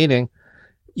to a meeting,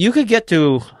 you could get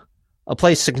to a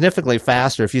place significantly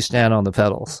faster if you stand on the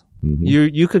pedals. Mm-hmm.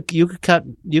 You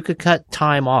could cut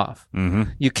time off.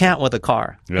 Mm-hmm. You can't with a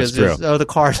car. That's true. The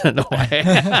car's in the way.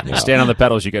 You stand on the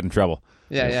pedals, you get in trouble.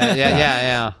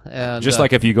 Yeah. And, just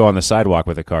like if you go on the sidewalk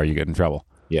with a car, you get in trouble.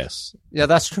 Yes. Yeah,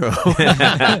 that's true.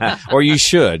 Or you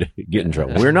should get in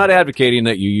trouble. We're not advocating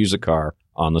that you use a car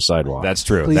on the sidewalk. That's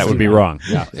true. Please that would be not. wrong.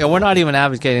 Yeah, we're not even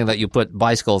advocating that you put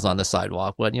bicycles on the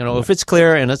sidewalk. But, if it's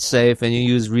clear and it's safe and you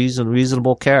use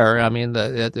reasonable care, I mean,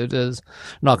 it is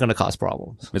not going to cause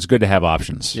problems. It's good to have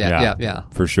options. Yeah.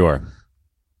 For sure.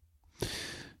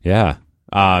 Yeah.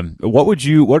 What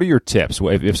are your tips?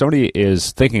 If somebody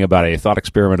is thinking about a thought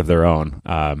experiment of their own,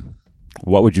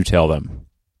 what would you tell them?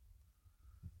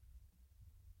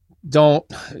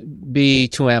 Don't be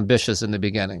too ambitious in the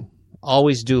beginning.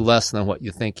 always do less than what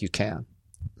you think you can.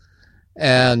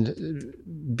 And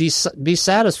be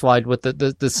satisfied with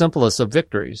the simplest of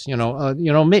victories.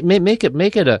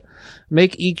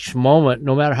 Make each moment,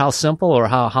 no matter how simple or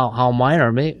how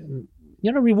minor,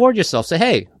 reward yourself. Say,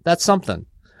 hey, that's something.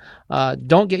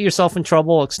 Don't get yourself in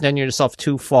trouble, extend yourself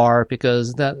too far,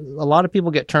 because a lot of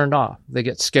people get turned off. They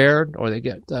get scared, or they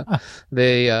get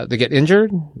they get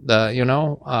injured.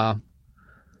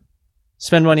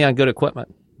 Spend money on good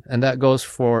equipment, and that goes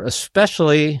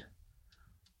especially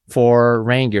for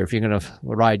rain gear if you're going to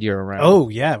ride year round. Oh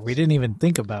yeah, we didn't even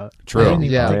think about. True.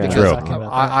 Because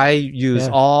I use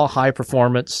all high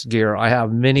performance gear. I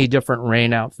have many different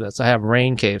rain outfits. I have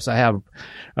rain capes. I have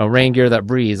rain gear that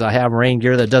breathes. I have rain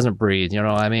gear that doesn't breathe.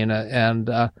 And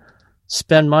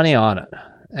spend money on it,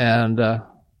 and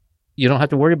you don't have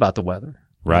to worry about the weather.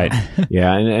 Right.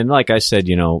 Yeah, and like I said,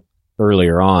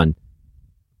 earlier on,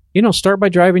 start by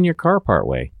driving your car part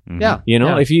way. Yeah.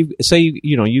 If you say,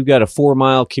 you've got a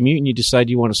 4-mile commute and you decide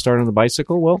you want to start on the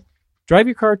bicycle, well, drive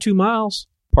your car 2 miles,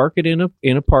 park it in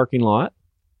a parking lot,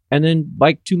 and then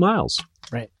bike 2 miles.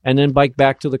 Right. And then bike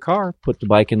back to the car, put the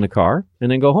bike in the car,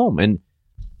 and then go home. And,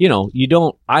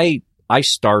 I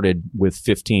started with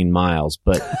 15 miles,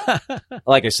 but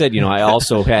like I said, I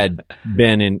also had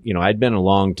been I'd been a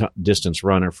long distance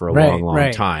runner for a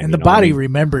long time. And the body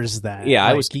remembers that. Yeah,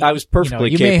 I was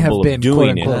perfectly you may capable have been, of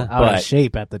doing quote, unquote, it, out but of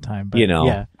shape at the time.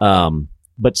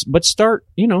 But, but start,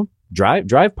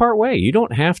 drive part way. You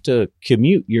don't have to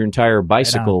commute your entire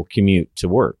bicycle commute to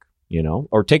work,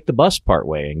 or take the bus part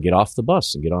way and get off the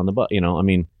bus and get on the bus.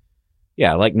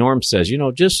 Like Norm says,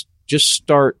 just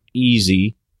start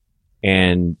easy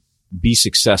and be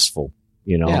successful,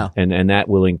 and that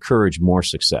will encourage more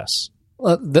success.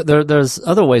 Well, there's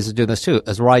other ways to do this too,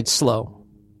 is ride slow.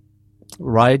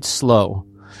 Ride slow.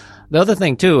 The other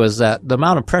thing too is that the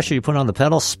amount of pressure you put on the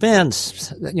pedal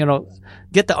spins,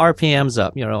 get the RPMs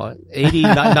up, 80,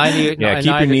 90. Yeah, keep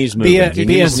your knees moving.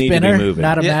 Be a spinner,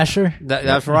 not a masher.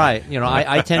 That's right.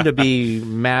 I tend to be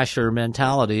masher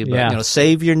mentality, but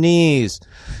save your knees.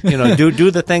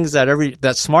 Do the things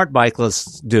that smart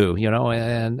bicyclists do.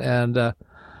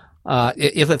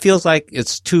 If it feels like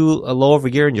it's too low of a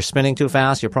gear and you're spinning too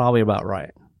fast, you're probably about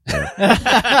right.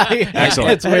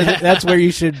 Excellent. That's where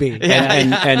you should be.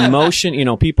 And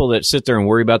motion, people that sit there and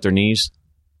worry about their knees,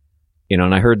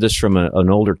 and I heard this from an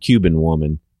older Cuban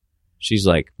woman. She's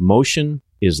like, motion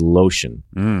is lotion.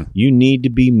 You need to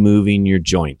be moving your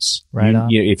joints. Right on.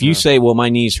 If you say, well, my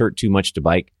knees hurt too much to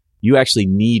bike, you actually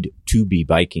need to be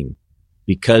biking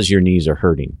because your knees are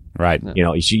hurting. Right.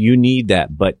 You need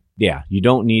that, but you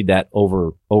don't need that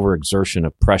overexertion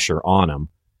of pressure on them.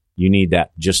 You need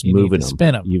that just moving them.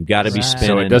 Spin them. You've got to be spinning.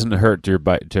 So it doesn't hurt to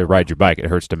ride your bike. It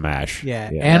hurts to mash.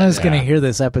 Yeah. Anna's going to hear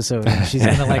this episode, and she's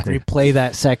going to replay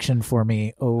that section for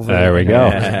me over. There we go.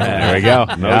 There we go.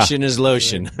 Motion is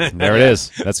lotion. There it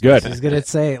is. That's good. She's going to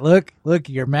say, look,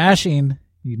 you're mashing.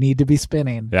 You need to be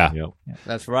spinning. Yeah.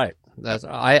 That's right.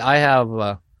 I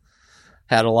have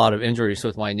had a lot of injuries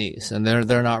with my knees, and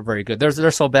they're not very good.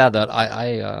 They're so bad that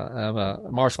I am a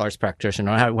martial arts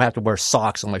practitioner. I have to wear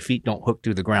socks, and my feet don't hook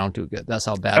through the ground too good. That's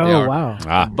how bad they are. Oh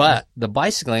wow! But the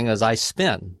bicycling is I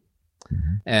spin,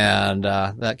 and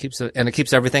that keeps it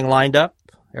keeps everything lined up.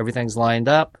 Everything's lined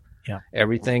up. Yeah.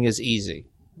 Everything is easy,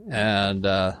 and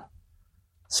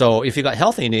so if you got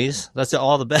healthy knees, that's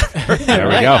all the better. There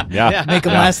we go. Yeah. Make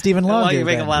them last even longer. You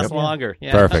make them last longer.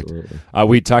 Yeah. Perfect.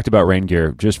 We talked about rain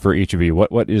gear. Just for each of you,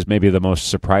 what is maybe the most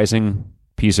surprising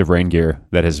piece of rain gear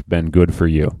that has been good for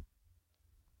you?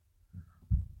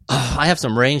 I have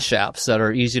some rain shafts that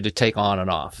are easy to take on and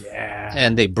off. Yeah.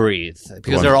 And they breathe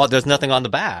because there's nothing on the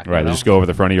back. Right. They just go over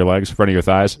the front of your legs, front of your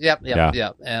thighs. Yep.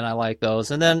 And I like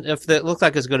those. And then if it looks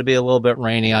like it's going to be a little bit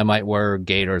rainy, I might wear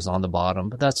gaiters on the bottom,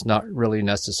 but that's not really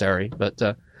necessary. But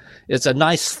it's a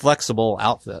nice, flexible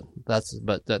outfit.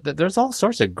 There's all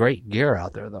sorts of great gear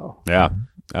out there, though. Yeah.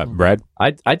 Brad?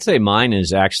 I'd say mine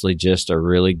is actually just a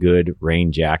really good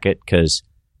rain jacket because,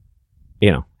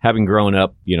 having grown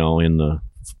up, in the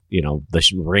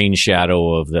rain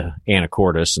shadow of the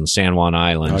Anacortes and San Juan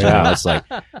Islands. It's like,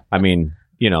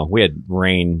 we had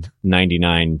rain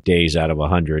 99 days out of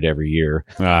 100 every year.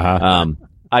 Uh-huh.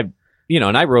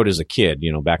 And I rode as a kid,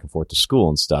 back and forth to school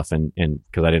and stuff, and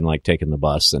because I didn't like taking the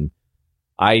bus, and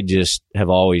I just have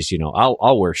always,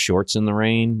 I'll wear shorts in the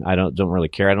rain. I don't really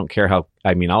care. I don't care how.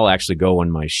 I'll actually go in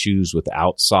my shoes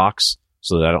without socks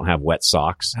so that I don't have wet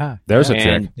socks. There's a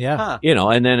trick. Yeah.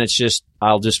 And then it's just,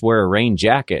 I'll just wear a rain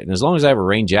jacket. And as long as I have a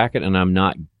rain jacket and I'm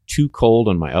not too cold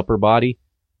on my upper body,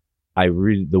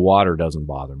 the water doesn't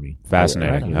bother me.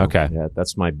 Fascinating. Okay. Yeah,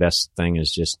 that's my best thing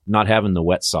is just not having the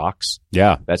wet socks.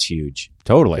 Yeah. That's huge.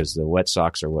 Totally. Because the wet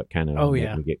socks are what kind of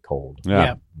make me get cold.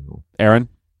 Yeah. You know. Aaron,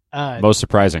 most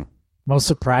surprising. Most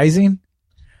surprising?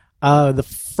 The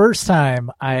first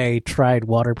time I tried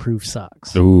waterproof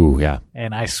socks. Ooh, yeah.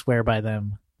 And I swear by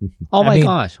them. Oh my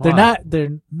gosh. They're Wow.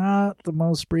 not the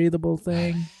most breathable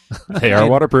thing. They are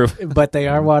waterproof. But they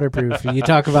are waterproof. You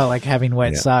talk about like having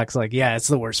wet socks, like it's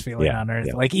the worst feeling on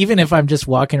earth. Like even if I'm just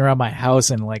walking around my house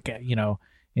and like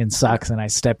in socks and I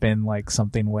step in like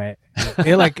something wet,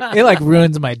 it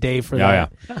ruins my day for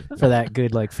that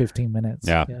good like 15 minutes.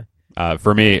 Yeah.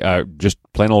 For me, just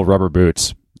plain old rubber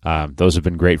boots. Those have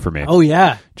been great for me. Oh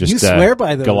yeah, just you swear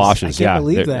by those. Galoshes. I can't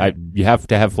believe that. You have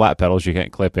to have flat pedals. You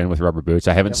can't clip in with rubber boots.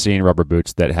 I haven't seen rubber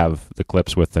boots that have the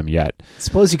clips with them yet.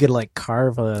 Suppose you could like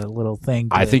carve a little thing.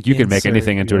 I think you can make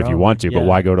anything into it if you want to, but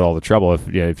why go to all the trouble if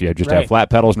you just have flat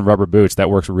pedals and rubber boots?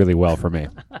 That works really well for me.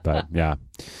 But yeah.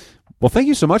 Well, thank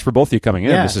you so much for both of you coming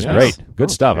in. This is great. Good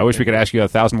stuff. I wish we could ask you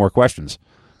 1,000 more questions.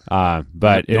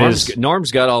 But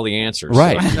Norm's got all the answers.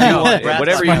 Right. So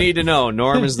whatever you need to know,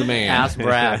 Norm is the man. Ask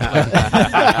Brad.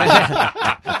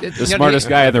 The smartest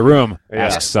guy in the room.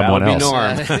 Ask someone else.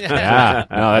 Norm. Yeah.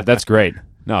 No, that's great.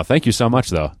 No, thank you so much,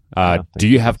 though. Do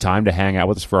you have time to hang out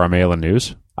with us for our mail and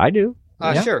news? I do.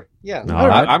 Sure. Yeah. All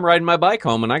right. I'm riding my bike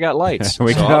home and I got lights. There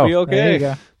we go. I'll be okay. There you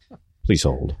go. Please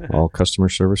hold. All customer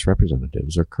service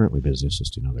representatives are currently busy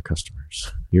assisting other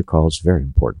customers. Your call is very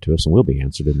important to us and will be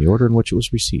answered in the order in which it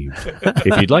was received.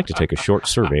 If you'd like to take a short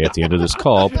survey at the end of this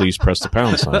call, please press the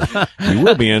pound sign. You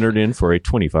will be entered in for a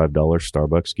 $25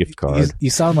 Starbucks gift card. You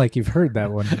sound like you've heard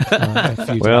that one. A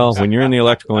few Well, times. when you're in the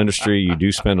electrical industry, you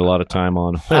do spend a lot of time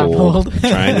on hold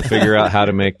trying to figure out how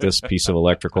to make this piece of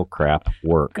electrical crap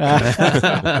work. All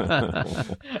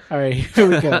right, here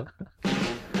we go.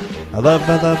 I love.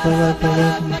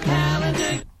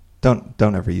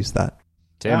 Don't ever use that.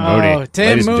 Tim Mooney. Tim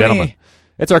Ladies and Mooney. gentlemen.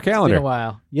 It's our It's been calendar. a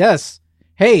while. Yes.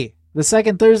 Hey, the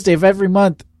second Thursday of every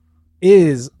month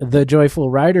is the Joyful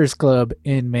Riders Club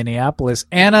in Minneapolis.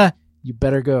 Anna, you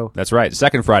better go. That's right.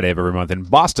 Second Friday of every month in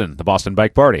Boston, the Boston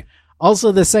Bike Party.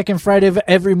 Also, the second Friday of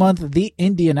every month, the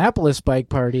Indianapolis Bike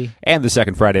Party. And the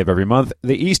second Friday of every month,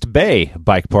 the East Bay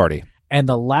Bike Party. And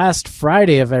the last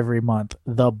Friday of every month,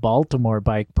 the Baltimore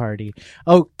Bike Party.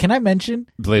 Oh, can I mention?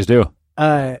 Please do.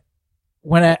 When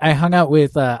I hung out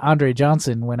with Andre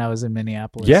Johnson when I was in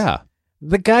Minneapolis. Yeah.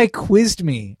 The guy quizzed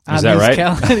me on Is that his right?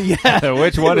 calendar. Yeah.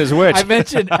 Which one is which? I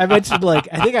mentioned I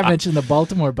think I mentioned the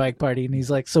Baltimore Bike Party, and he's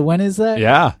like, "So when is that?"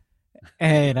 Yeah.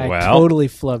 And I Well, totally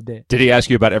flubbed it. Did he ask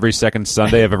you about every second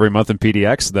Sunday of every month in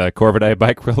PDX, the Corvidae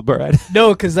Bike Ride?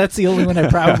 No, because that's the only one I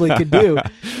probably could do.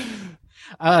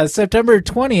 September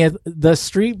 20th, the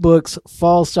Street Books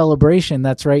Fall Celebration.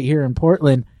 That's right here in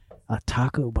Portland. A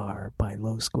taco bar by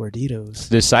Los Gorditos.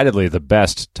 Decidedly the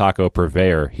best taco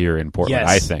purveyor here in Portland, Yes.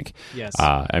 I think. Yes.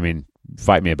 I mean,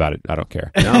 fight me about it. I don't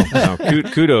care. No,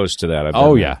 kudos to that. I've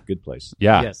Oh, been yeah. there. Good place.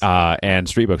 Yeah. Yes. And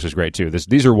Street Books is great, too.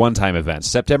 These are one-time events.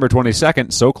 September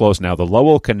 22nd, so close now, the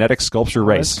Lowell Kinetic Sculpture That's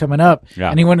Race. coming up.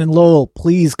 Yeah. Anyone in Lowell,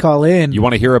 please call in. You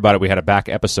want to hear about it? We had a back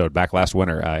last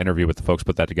winter, interview with the folks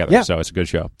put that together. Yeah. So it's a good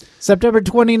show. September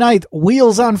 29th,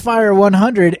 Wheels on Fire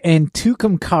 100 in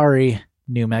Tucumcari,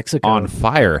 New Mexico. On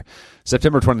fire.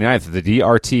 September 29th, the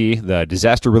DRT, the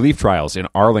Disaster Relief Trials in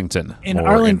Arlington. In More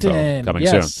Arlington. info coming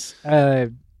yes.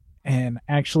 And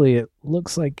actually, it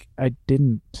looks like I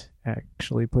didn't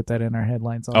actually put that in our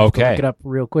headlines. I'll have to Okay. look it up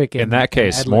real quick. In that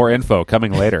case, more info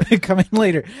coming later. coming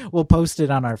later. We'll post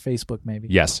it on our Facebook, maybe.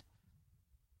 Yes.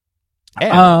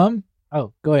 And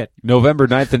Go ahead. November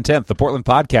 9th and 10th, the Portland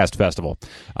Podcast Festival.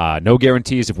 No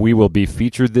guarantees if we will be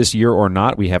featured this year or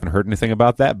not. We haven't heard anything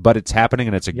about that, but it's happening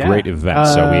and it's a great event,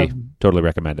 so we totally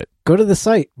recommend it. Go to the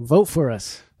site. Vote for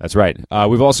us. That's right.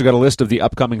 We've also got a list of the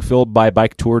upcoming Filled by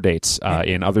Bike tour dates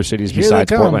in other cities Here besides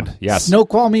they come. Portland. Yes.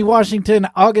 Snoqualmie, Washington,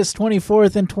 August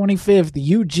 24th and 25th.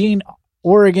 Eugene,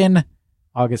 Oregon,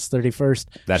 August 31st.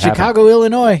 That Chicago,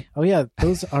 Illinois. Oh, yeah,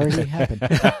 those already happened.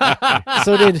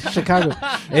 So did Chicago.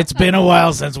 It's been a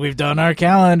while since we've done our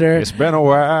calendar. It's been a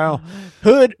while.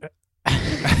 Hood.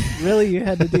 Really? You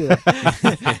had to do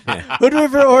that. Hood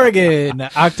River, Oregon,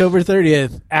 October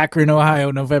 30th. Akron,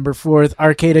 Ohio, November 4th.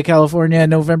 Arcata, California,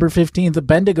 November 15th.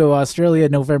 Bendigo, Australia,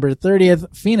 November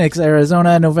 30th. Phoenix,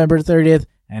 Arizona, November 30th.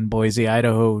 And Boise,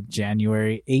 Idaho,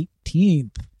 January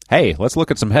 18th. Hey, let's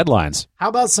look at some headlines. How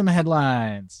about some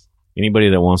headlines? Anybody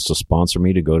that wants to sponsor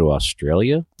me to go to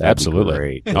Australia, that'd Absolutely.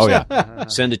 be great. Oh, yeah.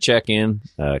 Send a check in,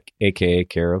 a.k.a.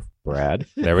 care of Brad.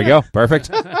 There we go.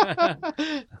 Perfect.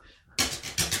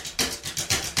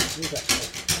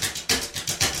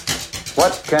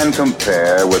 What can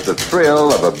compare with the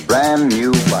thrill of a brand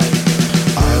new bike?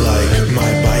 I like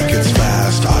my bike, it's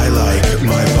fast. I like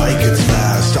my bike, it's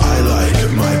fast. I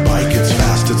like my bike, it's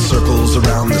fast. It circles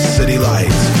around the city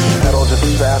lights. Pedal just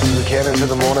as fast as we can into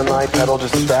the morning light. Pedal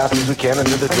just as fast as we can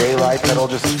into the daylight. Pedal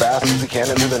just as fast as we can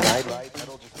into the night light.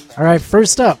 All right,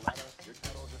 first up,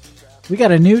 we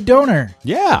got a new donor.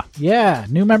 Yeah. Yeah,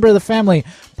 new member of the family,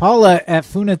 Paula at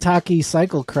Funataki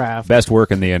Cyclecraft. Best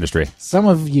work in the industry. Some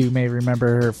of you may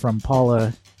remember her from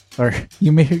Paula, or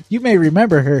you may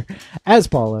remember her as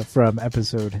Paula from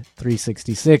episode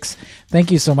 366.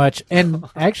 Thank you so much. And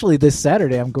actually, this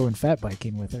Saturday, I'm going fat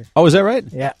biking with her. Oh, is that right?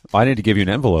 Yeah. I need to give you an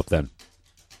envelope then.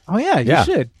 Oh, yeah, you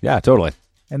should. Yeah, totally.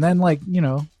 And then,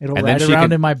 it'll And ride then she around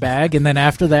can- in my bag. And then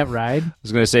after that ride, I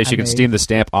was going to say she can may- steam the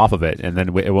stamp off of it, and then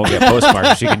it won't get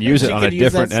postmarked. She can use it she on could a use that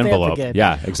different stamp envelope. again.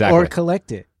 Yeah, exactly. Or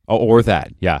collect it. Or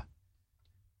that. Yeah.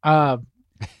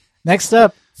 Next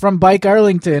up, from Bike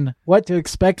Arlington, what to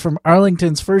expect from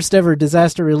Arlington's first ever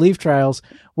disaster relief trials.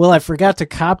 Well, I forgot to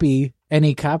copy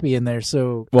any copy in there,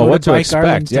 so Well, go what to to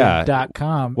expect, yeah.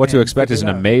 bikearlington.com. What to and expect figure is it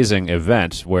an out. amazing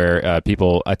event where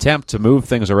people attempt to move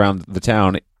things around the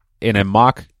town in a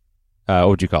mock. What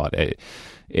would you call it?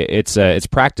 It's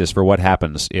practice for what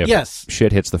happens if Yes.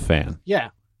 shit hits the fan. Yeah.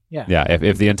 Yeah,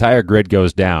 if the entire grid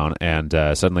goes down and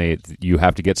suddenly you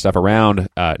have to get stuff around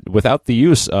without the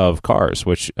use of cars,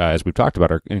 which, as we've talked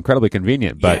about, are incredibly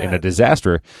convenient. But in a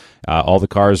disaster, all the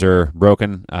cars are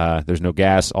broken. There's no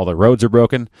gas. All the roads are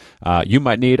broken. You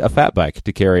might need a fat bike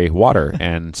to carry water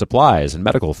and supplies and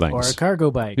medical things. Or a cargo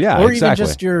bike. Yeah, or exactly. even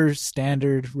just your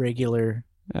standard, regular,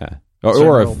 Yeah.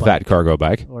 Or a Circle fat bike. cargo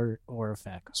bike. or a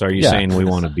fat. So are you Yeah. saying we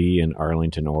want to be in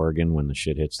Arlington, Oregon when the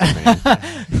shit hits the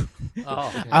fan?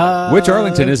 Which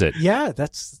Arlington is it? Yeah,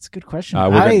 that's a good question. We're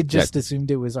I gonna- just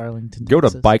assumed it was Arlington. Go to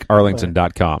Texas.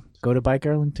 bikearlington.com. Go to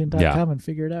bikearlington.com Yeah. and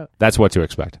figure it out. That's what to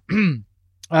expect.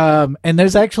 And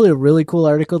there's actually a really cool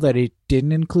article that it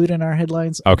didn't include in our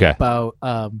headlines Okay. about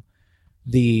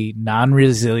the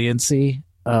non-resiliency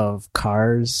of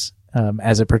cars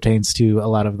as it pertains to a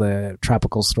lot of the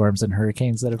tropical storms and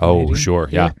hurricanes that have been Oh, hitting sure.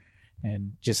 here. Yeah.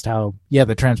 And just how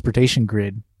the transportation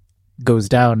grid goes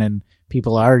down and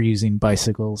people are using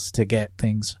bicycles to get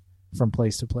things from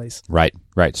place to place. Right.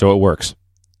 So it works.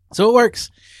 So it works.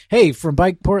 Hey, from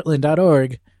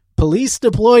bikeportland.org, police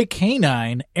deploy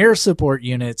canine air support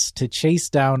units to chase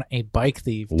down a bike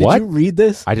thief. Did What? you read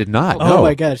this? I did not. Oh no.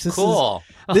 my gosh, this Cool.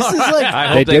 This is like I They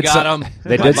hope they did got some- him.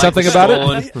 they My did bike something was about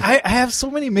it? stolen. I have so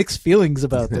many mixed feelings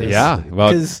about this. Yeah.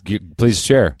 Well, Because- please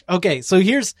share. Okay, so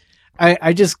here's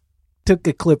I just took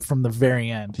a clip from the very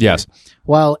end. Yes.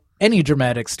 While any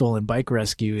dramatic stolen bike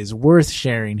rescue is worth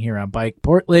sharing here on Bike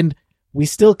Portland, we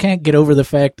still can't get over the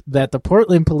fact that the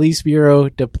Portland Police Bureau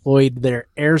deployed their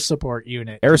air support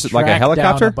unit. Air to like a track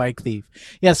helicopter? down a bike thief.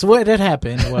 Yeah, so what had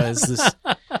happened was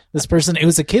this person, it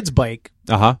was a kid's bike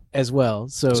Uh-huh. as well.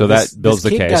 So that builds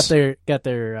this the kid case. got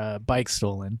their bike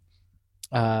stolen.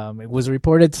 It was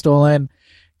reported stolen.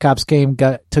 Cops came,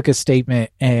 took a statement,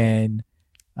 and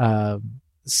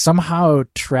somehow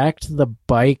tracked the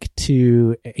bike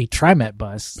to a TriMet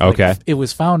bus. Okay. It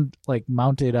was found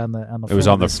mounted on the It was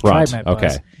on the of this front. TriMet Okay.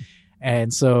 bus.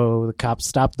 And so the cops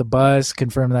stopped the bus,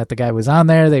 confirmed that the guy was on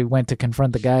there. They went to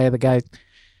confront the guy. The guy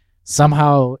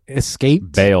somehow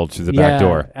escaped. Bailed through the Yeah, back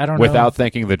door I don't know. without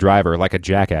thanking the driver like a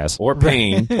jackass. Or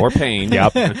pain.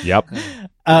 Yep.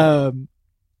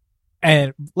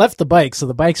 And left the bike, so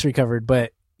the bike's recovered,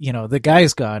 but the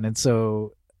guy's gone, and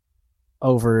so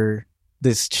over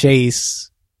this chase,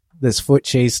 this foot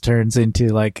chase turns into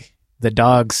the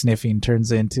dog sniffing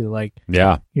turns into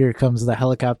Yeah. here comes the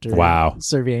helicopter. Wow.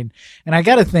 Surveying, and I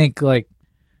got to think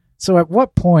so at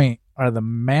what point are the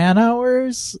man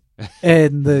hours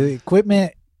and the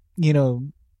equipment,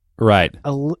 Right.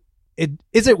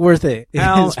 is it worth it?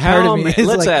 Is part of me is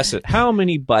Let's ask it. How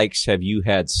many bikes have you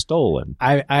had stolen?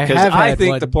 I Because have I had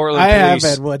think one. the Portland I have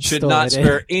police had one should stolen. not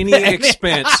spare any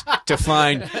expense to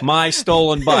find my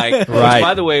stolen bike, which, Right.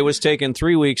 by the way, was taken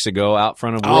 3 weeks ago out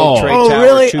front of Oh. World Trade Oh, Tower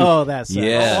really? 2. Oh, that's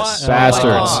Yes.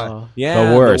 Bastards. Oh.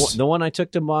 Yeah, The worst. The one I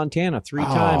took to Montana 3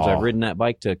 times. Oh. I've ridden that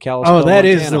bike to Kalispell, Oh, that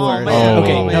is Montana. the worst. man. Oh,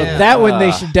 Okay, no, man. that one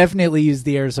they should definitely use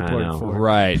the air support know. for.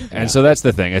 Right. And so that's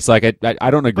the thing. It's like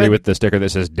I don't agree But- with the sticker that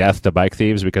says death to bike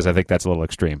thieves because I think that's a little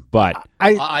extreme. But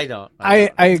I don't.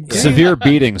 I agree. severe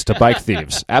beatings to bike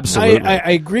thieves. Absolutely.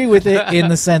 I agree with it in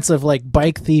the sense of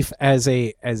bike thief as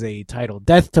a title.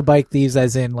 Death to bike thieves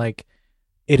as in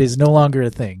it is no longer a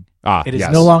thing. It is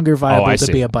yes. no longer Oh, viable I to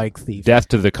see. be a bike thief. Death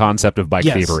to the concept of bike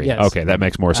Yes, thievery. yes. Okay, that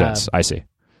makes more sense. I see.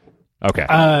 Okay.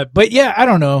 But yeah, I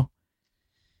don't know.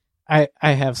 I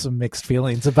have some mixed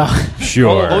feelings about.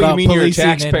 Sure. Oh, you about mean you're a policing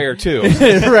taxpayer too?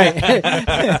 right?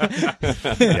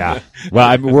 Yeah.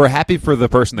 Well, we're happy for the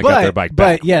person that got their bike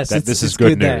back. But yes, this is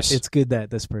good news. It's good that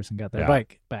this person got their Yeah.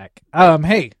 bike back.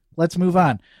 Hey, let's move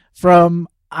on from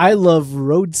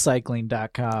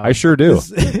iloveroadcycling.com. I sure do.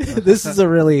 This is a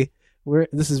really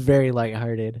this is very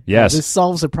lighthearted. Yes. This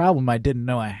solves a problem I didn't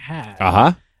know I had.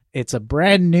 Uh-huh. It's a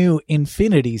brand new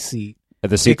Infinity seat.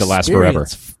 The seat that lasts forever.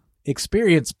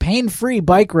 Experience pain-free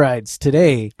bike rides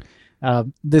today.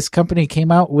 This company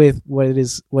came out with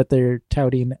what they're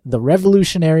touting the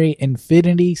revolutionary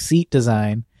Infinity seat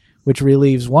design, which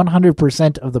relieves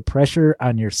 100% of the pressure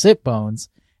on your sit bones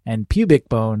and pubic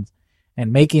bones,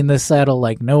 and making this saddle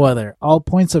like no other. All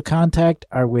points of contact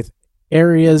are with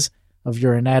areas of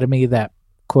your anatomy that,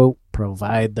 quote,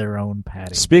 provide their own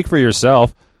padding. Speak for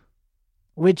yourself.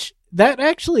 Which that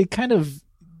actually kind of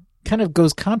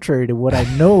goes contrary to what I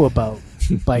know about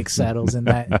bike saddles, in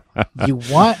that you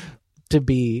want to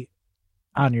be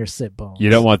on your sit bones. You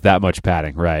don't want that much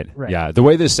padding, right? Yeah. The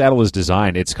way this saddle is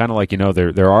designed, it's kind of like,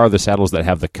 there are the saddles that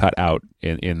have the cutout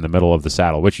in the middle of the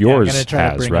saddle, which yours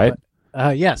has, right?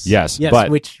 Yes. Yes. But,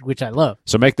 which I love.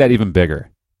 So make that even bigger.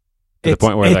 To the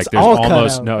point where it's like there's all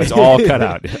almost no, it's all cut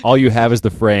out. All you have is the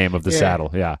frame of the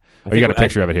saddle. Yeah. Oh, you got a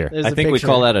picture of it here. There's I a think we picture.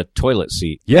 call that a toilet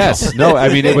seat. Yes. No, I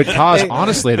mean it would cause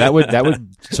honestly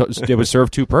it would serve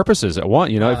two purposes.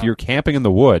 One, if you're camping in the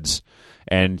woods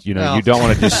and you don't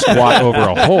want to just squat over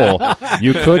a hole,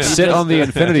 you could sit on the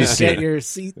Infinity Get seat. your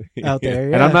seat out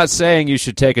there. And I'm not saying you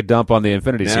should take a dump on the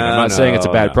Infinity seat. I'm not saying it's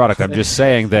a bad product. I'm just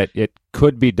saying that it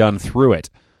could be done through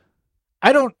it.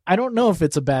 I don't know if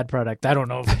it's a bad product. I don't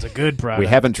know if it's a good product. We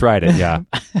haven't tried it, yeah.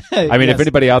 I mean, Yes. if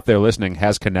anybody out there listening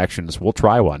has connections, we'll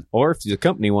try one. Or if the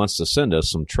company wants to send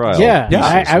us some trial. Yeah, pieces,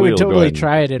 I would we'll go totally ahead and-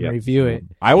 try it and yep. review it.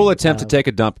 I will attempt to take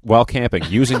a dump while camping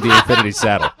using the Infinity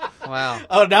saddle. Wow.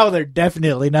 Oh, now they're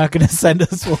definitely not going to send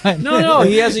us one. No,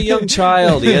 he has a young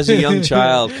child.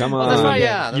 Come on. That's right,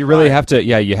 yeah. You really have to,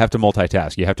 you have to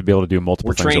multitask. You have to be able to do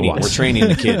multiple things at once. We're training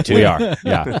the kid too. We are,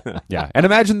 yeah. And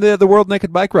imagine the World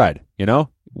Naked Bike Ride,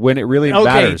 when it really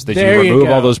matters that you there you remove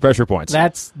go. all those pressure points.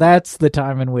 That's the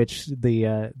time in which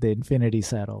the Infinity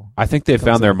saddle. I think they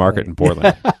found their market in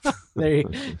Portland. There you,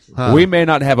 We may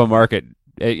not have a market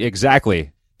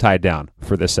exactly tied down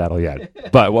for this saddle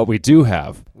yet, but what we do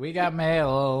have, we got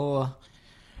mail.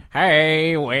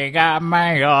 Hey, we got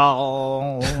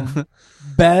mail.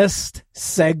 Best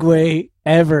segue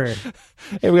ever.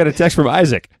 hey, we got a text from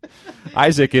Isaac.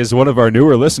 Isaac is one of our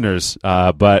newer listeners,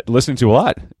 but listening to a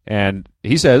lot, and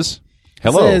he says,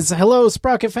 "Hello, Hello,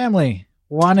 Sprocket family.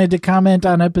 Wanted to comment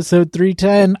on episode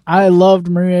 310. I loved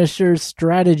Maria Scher's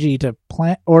strategy to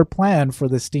plan for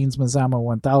the Steens Mazama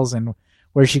 1000,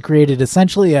 where she created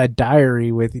essentially a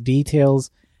diary with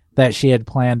details that she had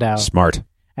planned out. smart."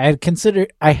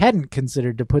 I hadn't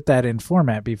considered to put that in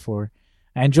format before.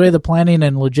 I enjoy the planning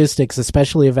and logistics,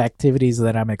 especially of activities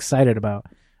that I'm excited about.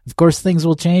 Of course, things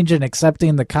will change, and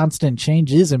accepting the constant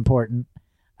change is important.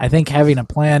 I think having a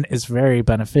plan is very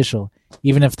beneficial,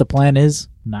 even if the plan is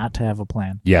not to have a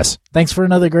plan. Yes, Thanks for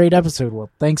another great episode.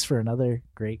 Well, thanks for another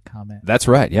great comment. that's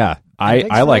right. Yeah, Thanks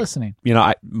I for like listening.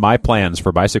 my plans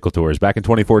for bicycle tours back in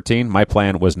 2014. My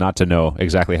plan was not to know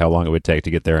exactly how long it would take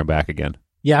to get there and back again,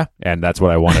 Yeah. and that's what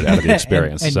I wanted out of the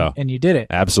experience. and you did it.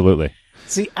 Absolutely.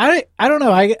 See, I don't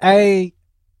know. I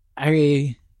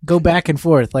go back and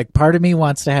forth. Like, part of me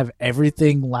wants to have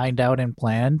everything lined out and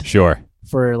planned Sure.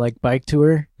 for like bike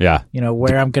tour. Yeah.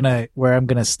 Where I'm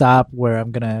gonna stop, where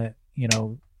I'm gonna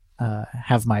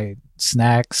have my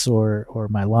snacks or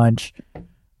my lunch,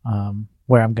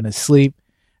 where I'm gonna sleep.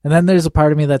 And then there's a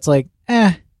part of me that's like,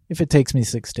 if it takes me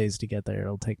 6 days to get there,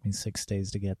 it'll take me 6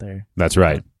 days to get there. That's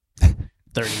right.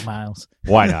 30 miles.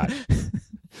 Why not?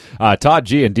 Todd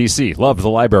G in DC loved the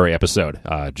library episode.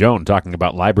 Joan talking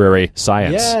about library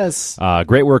science. Yes.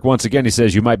 Great work once again. He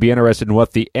says you might be interested in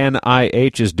what the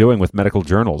NIH is doing with medical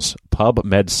journals.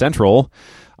 PubMed Central.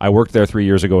 I worked there 3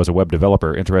 years ago as a web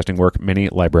developer. Interesting work. Many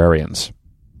librarians.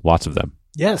 Lots of them.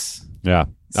 Yes. Yeah.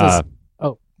 Says-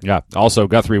 Yeah. Also,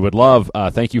 Guthrie would love,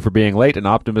 thank you for being late, an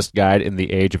optimist guide in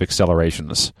the age of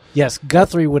accelerations. Yes,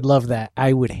 Guthrie would love that.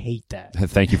 I would hate that.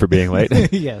 Thank you for being late.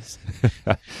 Yes.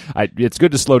 It's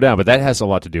good to slow down, but that has a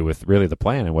lot to do with really the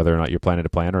plan and whether or not you're planning to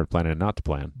plan or planning not to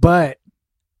plan. But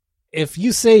if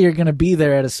you say you're going to be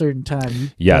there at a certain time, you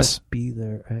Yes. must be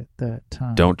there at that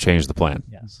time. Don't change the plan.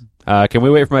 Yes. Can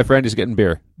we wait for my friend? He's getting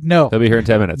beer. No. He'll be here in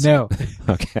 10 minutes. No.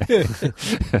 Okay.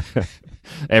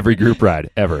 Every group ride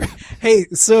ever. Hey,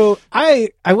 so I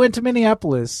went to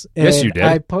Minneapolis. And Yes, you did.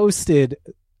 I posted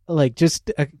like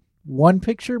just one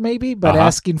picture maybe, but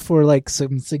asking for like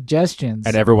some suggestions.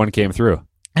 And everyone came through.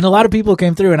 And a lot of people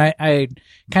came through, and I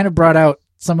kind of brought out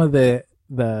some of the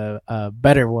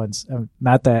better ones.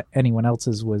 Not that anyone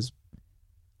else's was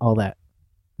all that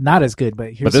not as good,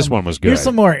 but this one was good. Here's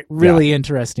some more really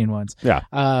interesting ones. Yeah.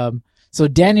 So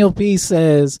Daniel P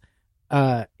says,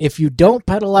 if you don't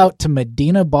pedal out to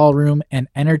Medina Ballroom and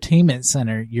Entertainment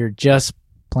Center, you're just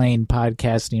plain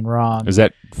podcasting wrong. Is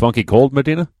that Funky Cold,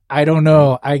 Medina? I don't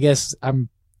know. I guess I'm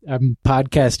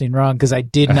podcasting wrong because I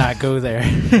did not go there.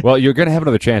 Well, you're going to have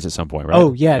another chance at some point, right?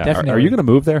 Oh, yeah, definitely. Are you going to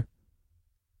move there?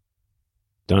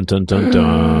 Dun, dun, dun,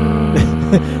 dun.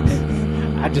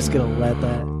 I'm just going to let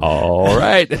that. All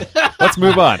right. Let's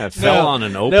move on. That fell on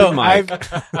an open mic.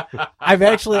 I've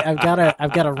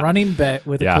got a running bet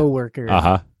with a coworker.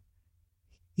 Uh-huh.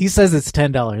 He says it's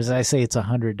 $10. I say it's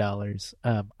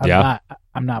 $100.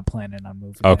 I'm not planning on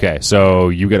moving. Okay, so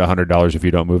you get $100 if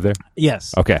you don't move there?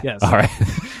 Yes. Okay. Yes. All right.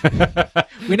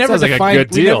 We never Sounds like a good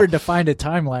deal. We never defined a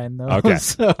timeline though. Okay.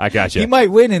 So I got you. He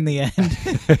might win in the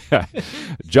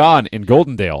end. John in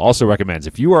Goldendale also recommends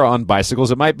if you are on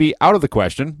bicycles, it might be out of the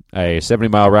question. A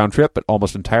 70-mile round trip, but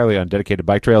almost entirely on dedicated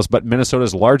bike trails. But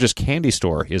Minnesota's largest candy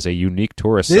store is a unique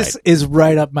tourist This site. is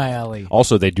right up my alley.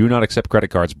 Also, they do not accept credit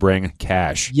cards. Bring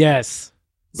cash. Yes.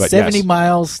 But 70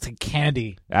 miles to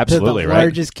candy. Absolutely, to the right?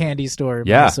 largest candy store in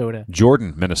Minnesota.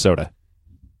 Jordan, Minnesota.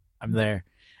 I'm there.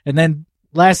 And then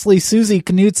lastly, Susie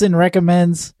Knutson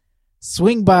recommends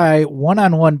swing by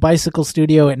One-on-One Bicycle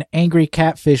Studio and Angry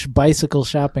Catfish Bicycle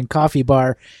Shop and Coffee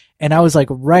Bar. And I was like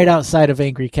right outside of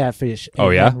Angry Catfish.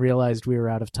 And then realized we were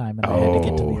out of time and I had to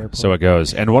get to the airport. So it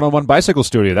goes. And One-on-One Bicycle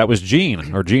Studio, that was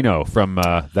Gino from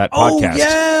that podcast. Oh,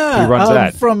 yeah. He runs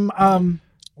that. From,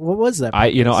 what was that?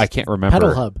 I can't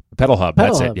remember. Pedal Hub.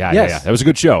 That's it. Yeah, yes. yeah. That was a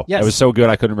good show. Yes. It was so good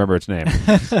I couldn't remember its name.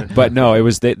 But no, it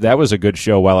was that was a good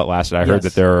show while it lasted. I heard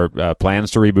that there are plans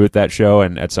to reboot that show,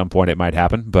 and at some point it might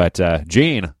happen. But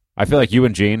Gene, I feel like you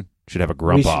and Gene should have a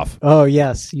grump off. Oh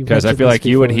yes, because I feel like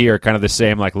you and he are kind of the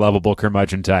same, like lovable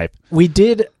curmudgeon type. We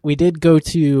did go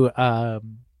to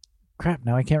crap.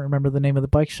 Now I can't remember the name of the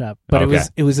bike shop, but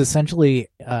it was essentially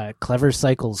Clever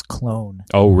Cycles clone.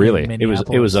 Oh really?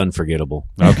 It was unforgettable.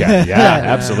 Okay, yeah,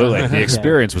 absolutely. The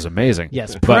experience was amazing.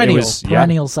 Yes, perennial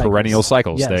cycles. Perennial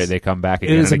cycles. Yes. They come back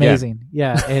again. It was and amazing. Again.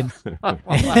 Yeah, and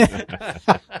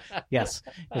yes,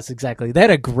 exactly. They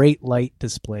had a great light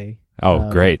display.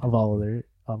 Oh, great! Of all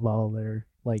their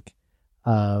like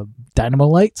dynamo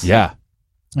lights. Yeah,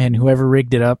 and whoever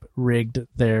rigged it up rigged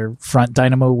their front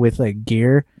dynamo with a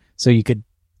gear. So you could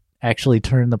actually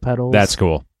turn the pedals. That's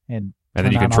cool. And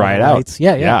then you can try it out. Lights.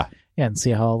 Yeah, and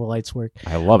see how all the lights work.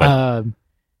 I love it.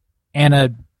 Anna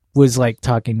was like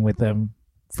talking with them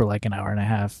for like an hour and a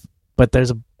half, but there's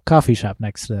a coffee shop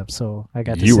next to them, so I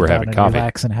got to sit down and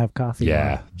relax and have coffee.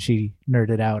 Yeah. She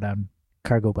nerded out on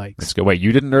cargo bikes. Let's go. Wait,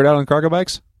 you didn't nerd out on cargo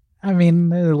bikes? I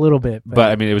mean, a little bit.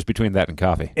 But I mean, it was between that and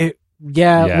coffee.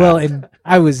 Well, and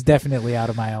I was definitely out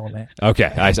of my element. Okay,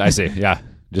 I see. Yeah.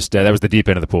 Just that was the deep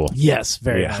end of the pool. Yes,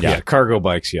 very much. Yeah, cargo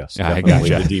bikes, yes. I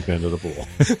gotcha. The deep end of the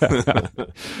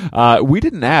pool. We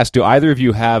didn't ask, do either of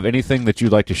you have anything that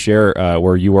you'd like to share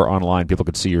where you are online? People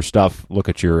could see your stuff, look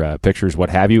at your pictures, what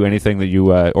have you? Anything that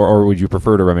you, or would you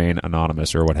prefer to remain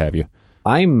anonymous or what have you?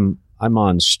 I'm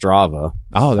on Strava.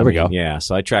 Oh, there we go. Yeah,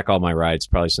 so I track all my rides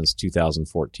probably since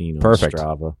 2014 on Perfect.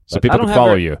 Strava. So people can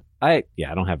follow you. I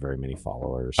don't have very many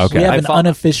followers. Okay. We have an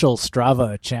unofficial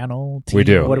Strava channel. We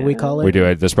do. What do we call it? We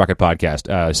do. The Sprocket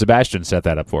Podcast. Sebastian set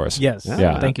that up for us. Yes.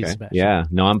 Yeah. Thank you, Sebastian. Yeah.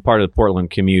 No, I'm part of the Portland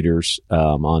Commuters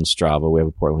on Strava. We have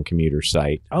a Portland Commuter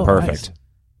site. Oh, perfect. Nice.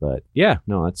 But yeah,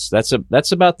 no,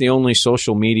 that's about the only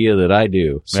social media that I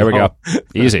do. So. There we go.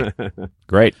 Easy.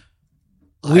 Great.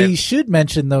 We should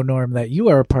mention, though, Norm, that you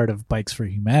are a part of Bikes for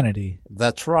Humanity.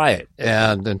 That's right.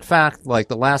 And in fact, like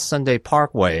the last Sunday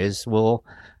Parkways will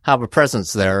have a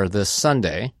presence there this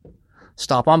Sunday.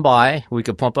 Stop on by. We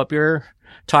could pump up your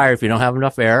tire if you don't have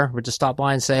enough air. But just stop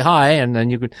by and say hi, and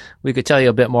then we could tell you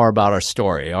a bit more about our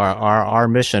story. Our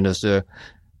mission is to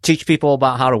teach people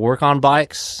about how to work on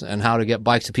bikes and how to get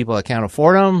bikes to people that can't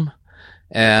afford them.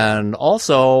 And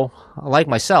also, like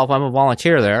myself, I'm a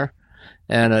volunteer there.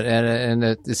 And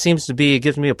it seems to be, it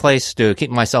gives me a place to keep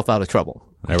myself out of trouble.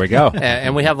 There we go.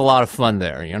 and we have a lot of fun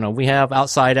there. You know, we have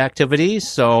outside activities,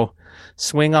 so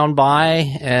swing on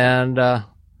by and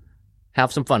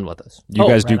have some fun with us. You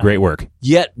guys do great work.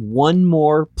 Yet one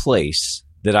more place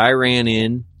that I ran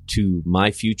in to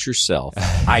my future self.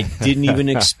 I didn't even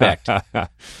expect.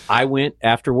 I went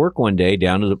after work one day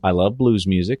down to the, I love blues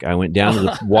music. I went down to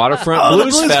the Waterfront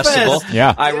Blues Festival.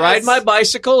 Yeah. I ride my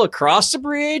bicycle across the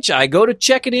bridge. I go to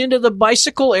check it into the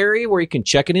bicycle area where you can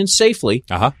check it in safely.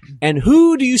 Uh-huh. And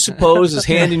who do you suppose is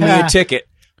handing me a ticket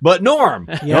but Norm?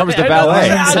 Norm is the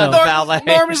valet.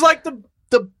 Norm is like the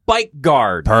bike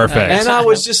guard. Perfect. And I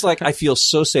was just like, I feel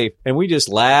so safe. And we just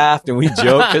laughed and we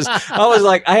joked because I was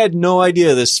like, I had no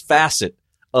idea this facet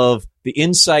of the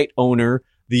Insight owner,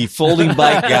 the folding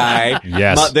bike guy,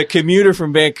 Yes. the commuter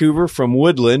from Vancouver, from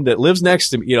Woodland that lives next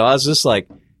to me. You know, I was just like,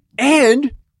 and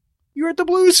you're at the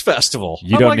Blues Festival.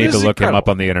 You don't need to look him up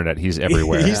on the internet. He's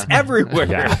everywhere. He's everywhere.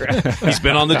 Yeah. He's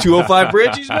been on the 205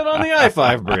 bridge. He's been on the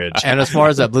I-5 bridge. And as far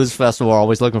as that blues festival, we're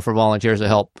always looking for volunteers to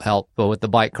help with the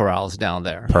bike corrals down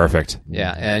there. Perfect.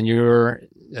 Yeah, and you're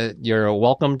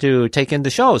welcome to take in the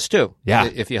shows too. Yeah.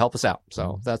 If you help us out.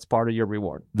 So that's part of your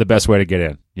reward. The best way to get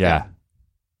in. Yeah.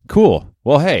 Cool.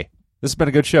 Well, hey, this has been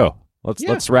a good show.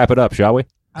 Let's wrap it up, shall we?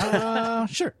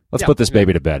 Sure. Let's put this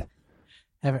baby to bed.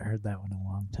 Haven't heard that one in a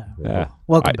long time. Yeah.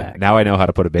 Welcome back. Now I know how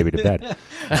to put a baby to bed.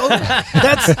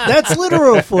 That's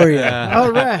literal for you.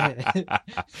 All right.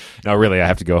 No, really, I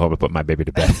have to go home and put my baby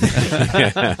to bed.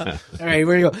 All right, here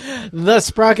we go. The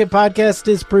Sprocket Podcast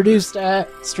is produced at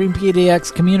Stream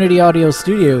PDX Community Audio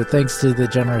Studio thanks to the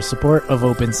generous support of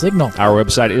Open Signal. Our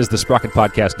website is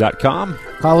thesprocketpodcast.com.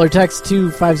 Call or text to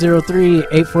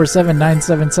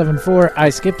 503-847-9774.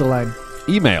 I skipped a line.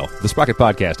 Email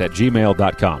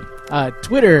thesprocketpodcast@gmail.com.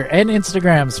 Twitter and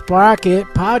Instagram, Sprocket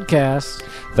Podcast.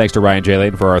 Thanks to Ryan J.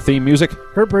 Layden for our theme music.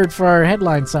 Hertbird for our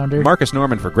headline sounder. Marcus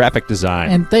Norman for graphic design.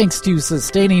 And thanks to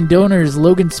sustaining donors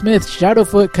Logan Smith,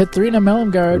 Shadowfoot, Katrina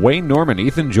Mellengard, Wayne Norman,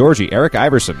 Ethan Georgie, Eric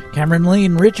Iverson, Cameron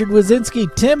Lean, Richard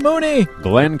Wazinski, Tim Mooney,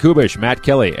 Glenn Kubish, Matt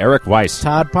Kelly, Eric Weiss,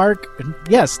 Todd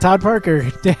Parker,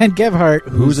 Dan Gebhardt,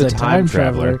 who's a time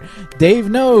traveler, Dave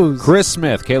Knows, Chris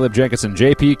Smith, Caleb Jenkinson,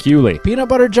 JP Cooley, Peanut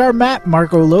Butter Jar Matt,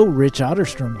 Marco Lowe, Rich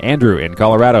Otterstrom, Andrew in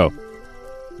Colorado,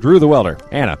 Drew the Welder,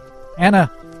 Anna,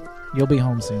 you'll be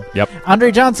home soon. Yep.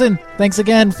 Andre Johnson, thanks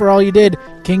again for all you did.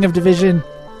 King of Division,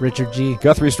 Richard G.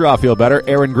 Guthrie Straw, Feel Better,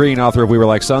 Aaron Green, author of We Were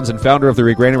Like Sons and founder of the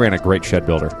Regranary and a great shed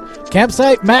builder.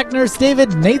 Campsite, Mac Nurse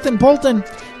David, Nathan Polton,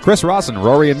 Chris Rawson,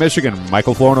 Rory in Michigan,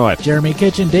 Michael Flournoy, Jeremy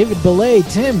Kitchen, David Belay,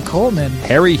 Tim Coleman,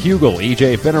 Harry Hugel,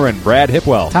 EJ Finneran, Brad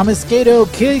Hipwell, Thomas Gato,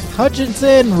 Keith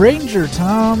Hutchinson, Ranger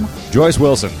Tom, Joyce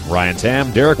Wilson, Ryan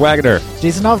Tam, Derek Wagner,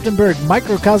 Jason Oftenberg,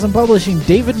 Microcosm Publishing,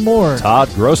 David Moore, Todd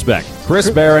Grossbeck, Chris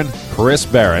Barron,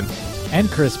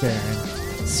 and Chris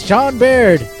Barron, Sean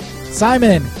Baird,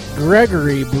 Simon,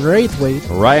 Gregory Braithwaite,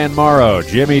 Ryan Morrow,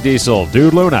 Jimmy Diesel,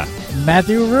 Dude Luna,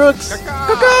 Matthew Rooks,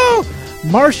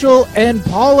 Marshall, and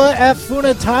Paula at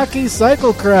Funataki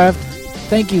Cyclecraft.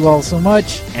 Thank you all so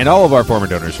much. and all of our former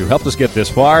donors who helped us get this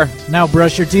far, Now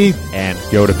brush your teeth. and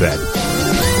go to bed.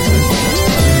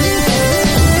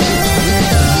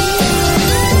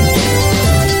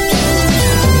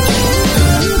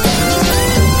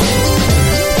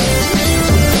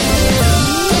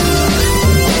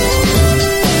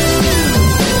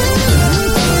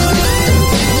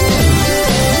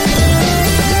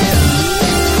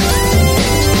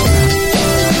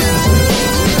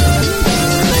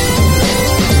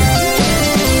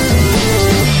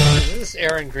 This is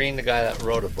Aaron Green, the guy that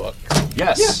wrote a book.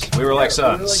 Yes, We Were Like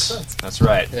Sons. That's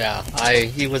right. Yeah,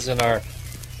 he was in our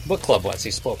book club once.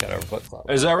 He spoke at our book club.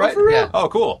 Is that right? Yeah. Oh,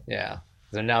 cool. Yeah,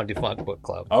 the now defunct book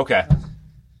club. Okay.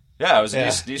 Yeah, it was a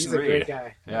Yeah. decent read.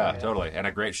 Yeah, totally. And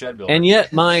a great shed builder. And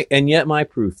yet my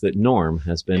proof that Norm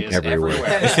has been Is everywhere.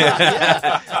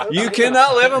 everywhere. You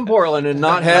cannot live in Portland and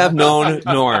not have known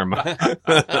Norm.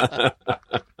 Well,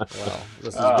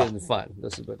 this has been fun.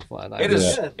 This has been fun. It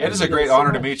is a great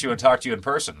honor to meet you and talk to you in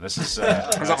person. This is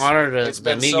It's an honor it's to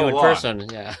been meet so you in long. person.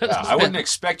 Yeah. I wouldn't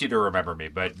expect you to remember me,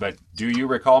 but do you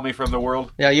recall me from the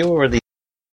world? Yeah, you were the